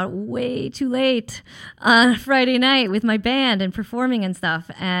went out way too late on Friday night with my band and performing and stuff.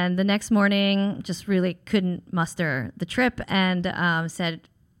 And the next morning, just really couldn't muster the trip, and said,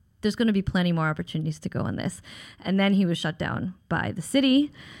 there's going to be plenty more opportunities to go on this. And then he was shut down by the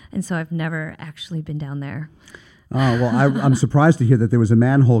city, and so I've never actually been down there. Oh, well, I'm surprised to hear that there was a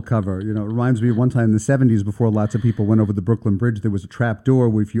manhole cover. You know, it reminds me of one time in the 70s before lots of people went over the Brooklyn Bridge, there was a trap door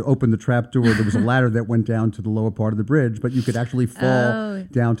where if you opened the trap door, there was a ladder that went down to the lower part of the bridge, but you could actually fall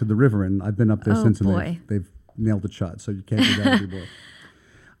down to the river. And I've been up there since, and they've nailed it shut, so you can't do that anymore.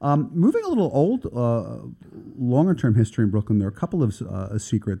 Moving a little old, longer-term history in Brooklyn, there are a couple of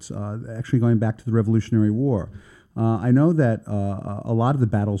secrets, actually going back to the Revolutionary War. I know that a lot of the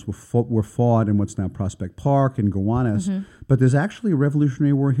battles were fought in what's now Prospect Park and Gowanus, but there's actually a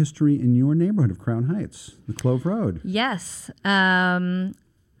Revolutionary War history in your neighborhood of Crown Heights, the Clove Road. Yes.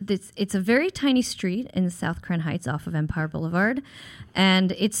 It's a very tiny street in South Crown Heights off of Empire Boulevard,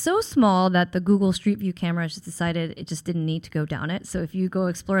 and it's so small that the Google Street View camera just decided it just didn't need to go down it. So if you go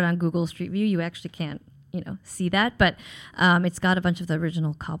explore it on Google Street View, you actually can't see that, but it's got a bunch of the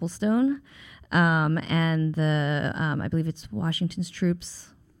original cobblestone. And I believe it's Washington's troops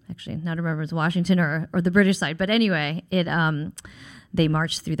actually, now to remember, it was Washington or the British side. But anyway, they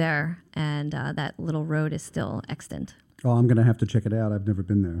marched through there, and that little road is still extant. Oh, I'm going to have to check it out. I've never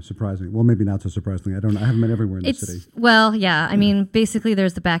been there. Surprising. Well, maybe not so surprisingly. I haven't been everywhere in the city. Well, yeah. I mean, basically,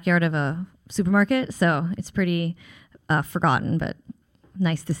 there's the backyard of a supermarket, so it's pretty forgotten, but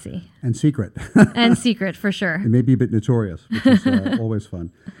nice to see. And secret. And secret, for sure. It may be a bit notorious, which is always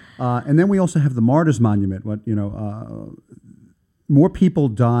fun. And then we also have the Martyrs Monument. More people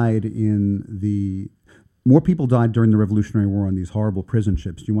died during the Revolutionary War on these horrible prison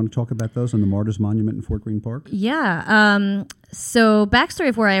ships. Do you want to talk about those on the Martyrs Monument in Fort Greene Park? Yeah. So backstory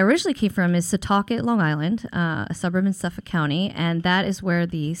of where I originally came from is Setauket, Long Island, a suburb in Suffolk County, and that is where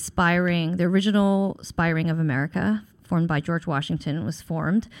the original spy ring of America, formed by George Washington, was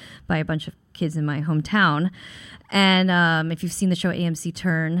formed by a bunch of kids in my hometown. And if you've seen the show AMC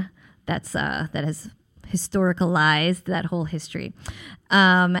Turn, that has historicalized that whole history.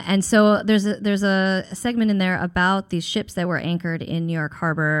 And so there's a segment in there about these ships that were anchored in New York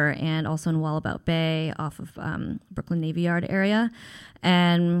Harbor and also in Wallabout Bay off of Brooklyn Navy Yard area.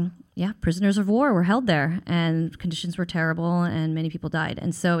 And yeah, prisoners of war were held there, and conditions were terrible, and many people died.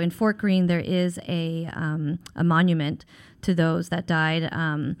 And so in Fort Greene, there is a monument to those that died,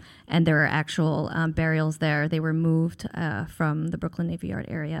 and there are actual burials there. They were moved from the Brooklyn Navy Yard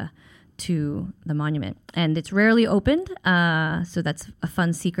area to the monument, and it's rarely opened, so that's a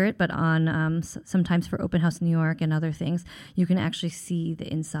fun secret. But on sometimes for Open House New York and other things, you can actually see the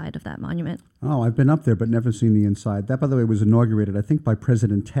inside of that monument. Oh, I've been up there but never seen the inside. That, by the way, was inaugurated, I think, by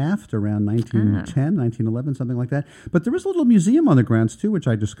President Taft around 1910, 1911, something like that. But there is a little museum on the grounds too, which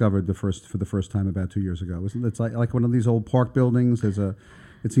I discovered for the first time about 2 years ago. It's like one of these old park buildings.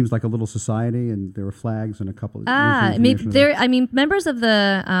 It seems like a little society, and there are flags and a couple of members of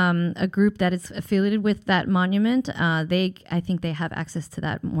the a group that is affiliated with that monument. I think they have access to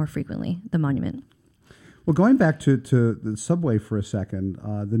that more frequently. The monument. Well, going back to the subway for a second,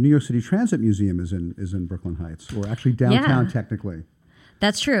 the New York City Transit Museum is in Brooklyn Heights, or actually downtown technically.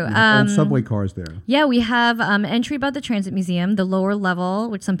 That's true. Old subway cars there. Yeah, we have entry above the Transit Museum. The lower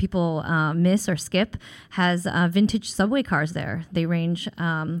level, which some people miss or skip, has vintage subway cars there. They range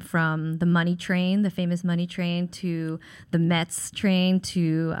from the Money Train, the famous Money Train, to the Mets train,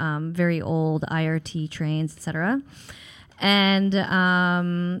 to very old IRT trains, etc. And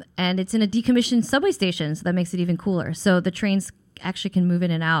it's in a decommissioned subway station, so that makes it even cooler. So the trains actually can move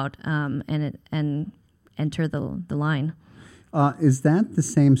in and out and enter the line. Is that the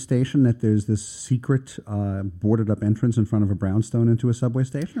same station that there's this secret boarded up entrance in front of a brownstone into a subway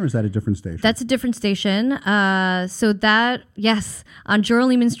station, or is that a different station? That's a different station. So that, yes, on Joel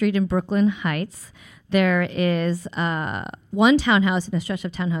Lehman Street in Brooklyn Heights, there is one townhouse in a stretch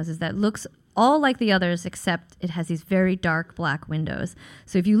of townhouses that looks all like the others, except it has these very dark black windows.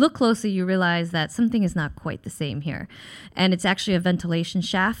 So if you look closely, you realize that something is not quite the same here. And it's actually a ventilation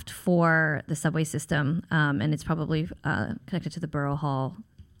shaft for the subway system, and it's probably connected to the Borough Hall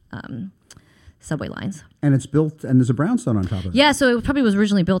subway lines. And it's built, and there's a brownstone on top of it. Yeah, so it probably was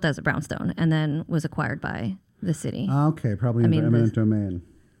originally built as a brownstone and then was acquired by the city. Okay, probably in the eminent domain.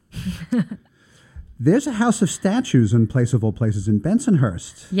 There's a house of statues in place of all places in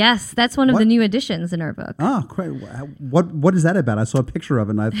Bensonhurst. Yes, that's one of the new additions in our book. Oh, great. What is that about? I saw a picture of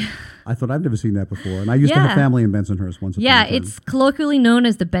it, and I thought I've never seen that before. And I used to have family in Bensonhurst once upon a time. It's colloquially known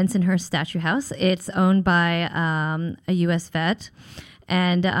as the Bensonhurst Statue House. It's owned by a U.S. vet,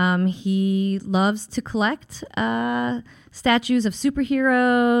 and he loves to collect statues of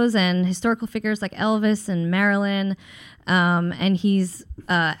superheroes and historical figures like Elvis and Marilyn. And he's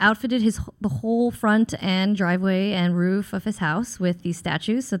outfitted the whole front and driveway and roof of his house with these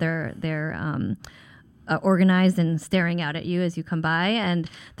statues. So they're organized and staring out at you as you come by. And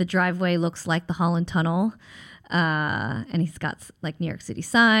the driveway looks like the Holland Tunnel. And he's got like New York City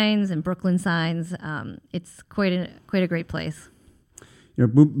signs and Brooklyn signs. It's quite a great place. You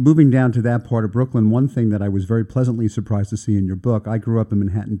know, moving down to that part of Brooklyn, one thing that I was very pleasantly surprised to see in your book, I grew up in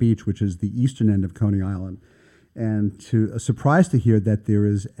Manhattan Beach, which is the eastern end of Coney Island. And surprised to hear that there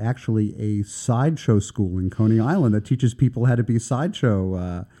is actually a sideshow school in Coney Island that teaches people how to be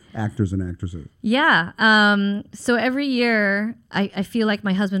sideshow actors and actresses. Yeah. So every year, I feel like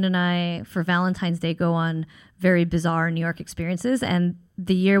my husband and I, for Valentine's Day, go on very bizarre New York experiences. And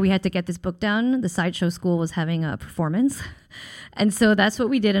the year we had to get this book done, the Sideshow School was having a performance. And so that's what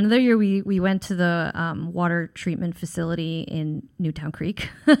we did. Another year, we went to the water treatment facility in Newtown Creek.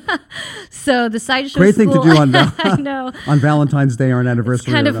 So the Sideshow Great School... thing to do on, I know. on Valentine's Day or an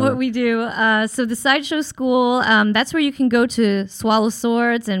anniversary. It's kind of what we do. So the Sideshow School, that's where you can go to swallow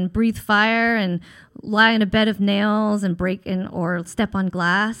swords and breathe fire and lie in a bed of nails and or step on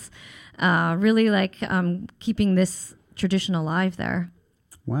glass. Really like keeping this tradition alive there.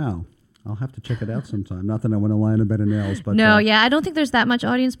 Wow. I'll have to check it out sometime. Not that I want to lie in a bed of nails, but... No, I don't think there's that much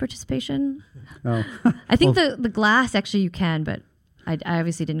audience participation. Oh. I think the glass, actually, you can, but I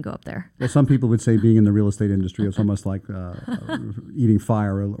obviously didn't go up there. Well, some people would say being in the real estate industry is almost like eating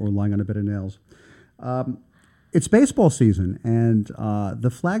fire or lying on a bed of nails. It's baseball season, and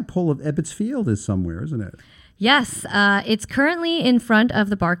the flagpole of Ebbets Field is somewhere, isn't it? Yes. It's currently in front of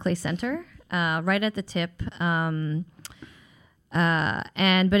the Barclays Center, right at the tip.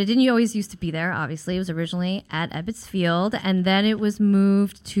 But it didn't always used to be there, obviously. It was originally at Ebbets Field, and then it was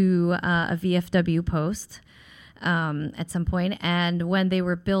moved to a VFW post at some point. And when they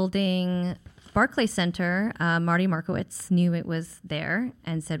were building Barclays Center, Marty Markowitz knew it was there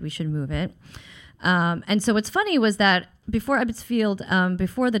and said we should move it. And so what's funny was that before Ebbets Field,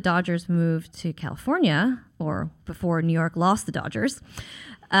 before the Dodgers moved to California, or before New York lost the Dodgers...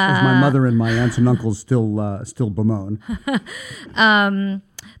 As my mother and my aunts and uncles still bemoan.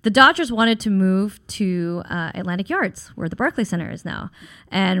 The Dodgers wanted to move to Atlantic Yards, where the Barclays Center is now.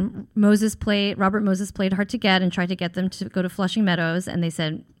 And Robert Moses played hard to get and tried to get them to go to Flushing Meadows, and they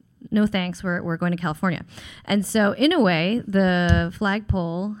said, no thanks, we're going to California. And so, in a way, the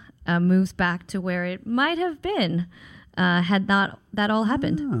flagpole moves back to where it might have been had not that all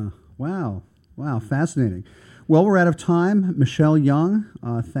happened. Wow, fascinating. Well, we're out of time. Michelle Young,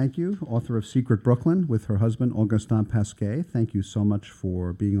 thank you, author of Secret Brooklyn with her husband, Augustin Pasquet. Thank you so much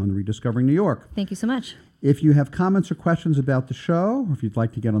for being on Rediscovering New York. Thank you so much. If you have comments or questions about the show, or if you'd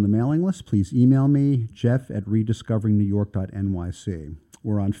like to get on the mailing list, please email me, jeff@rediscoveringnewyork.nyc.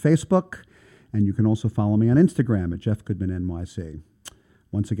 We're on Facebook, and you can also follow me on Instagram at jeffgoodmannyc.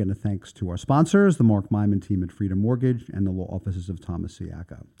 Once again, a thanks to our sponsors, the Mark Myman team at Freedom Mortgage and the law offices of Thomas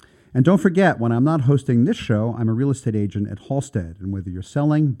Siaka. And don't forget, when I'm not hosting this show, I'm a real estate agent at Halstead. And whether you're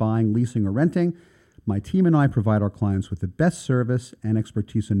selling, buying, leasing, or renting, my team and I provide our clients with the best service and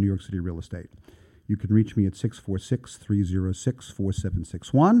expertise in New York City real estate. You can reach me at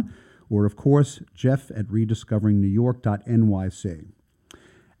 646-306-4761, or, of course, jeff@rediscoveringnewyork.nyc.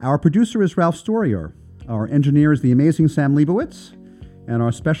 Our producer is Ralph Storier. Our engineer is the amazing Sam Leibowitz. And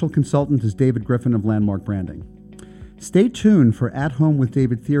our special consultant is David Griffin of Landmark Branding. Stay tuned for At Home with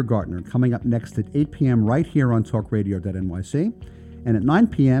David Thiergartner, coming up next at 8 p.m. right here on talkradio.nyc, and at 9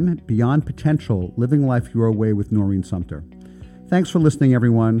 p.m. Beyond Potential, Living Life Your Way with Noreen Sumter. Thanks for listening,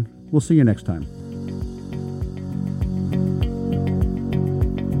 everyone. We'll see you next time.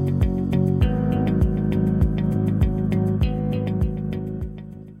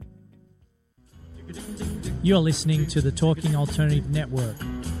 You're listening to the Talking Alternative Network.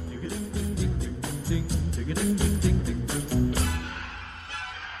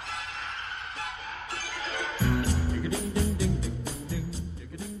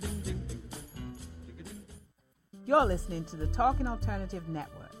 You're listening to the Talking Alternative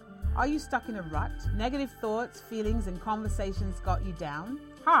Network. Are you stuck in a rut? Negative thoughts, feelings, and conversations got you down?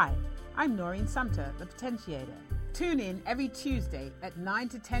 Hi, I'm Noreen Sumter, the Potentiator. Tune in every Tuesday at 9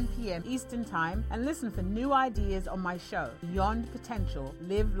 to 10 p.m. Eastern Time and listen for new ideas on my show, Beyond Potential,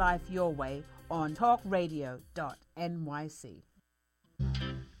 Live Life Your Way, on talkradio.nyc.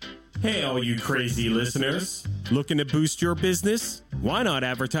 Hey, all you crazy listeners. Looking to boost your business? Why not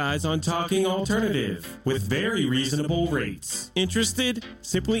advertise on Talking Alternative with very reasonable rates? Interested?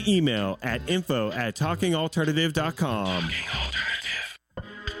 Simply email at info@talkingalternative.com.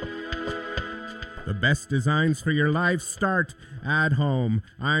 The best designs for your life start at home.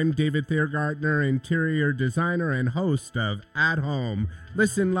 I'm David Thiergartner, interior designer and host of At Home.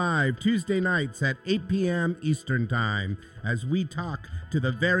 Listen live Tuesday nights at 8 p.m. Eastern Time as we talk to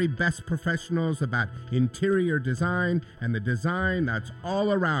the very best professionals about interior design and the design that's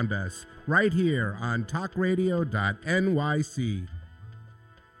all around us, right here on talkradio.nyc.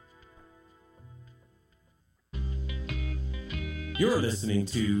 You're listening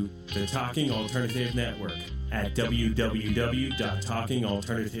to the Talking Alternative Network at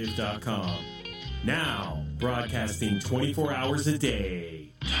www.talkingalternative.com. Now, broadcasting 24 hours a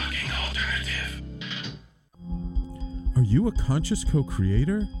day. Talking Alternative. Are you a conscious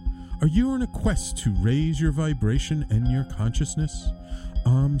co-creator? Are you on a quest to raise your vibration and your consciousness?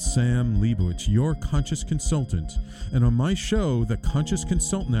 I'm Sam Leibowitz, your conscious consultant, and on my show, The Conscious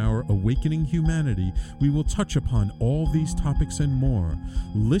Consultant Hour Awakening Humanity, we will touch upon all these topics and more.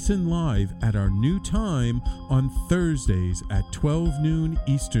 Listen live at our new time on Thursdays at 12 noon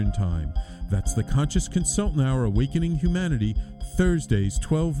Eastern Time. That's The Conscious Consultant Hour Awakening Humanity, Thursdays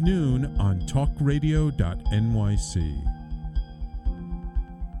 12 noon on talkradio.nyc.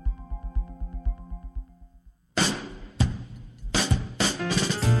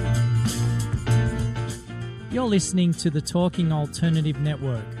 You're listening to the Talking Alternative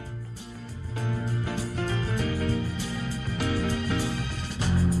Network.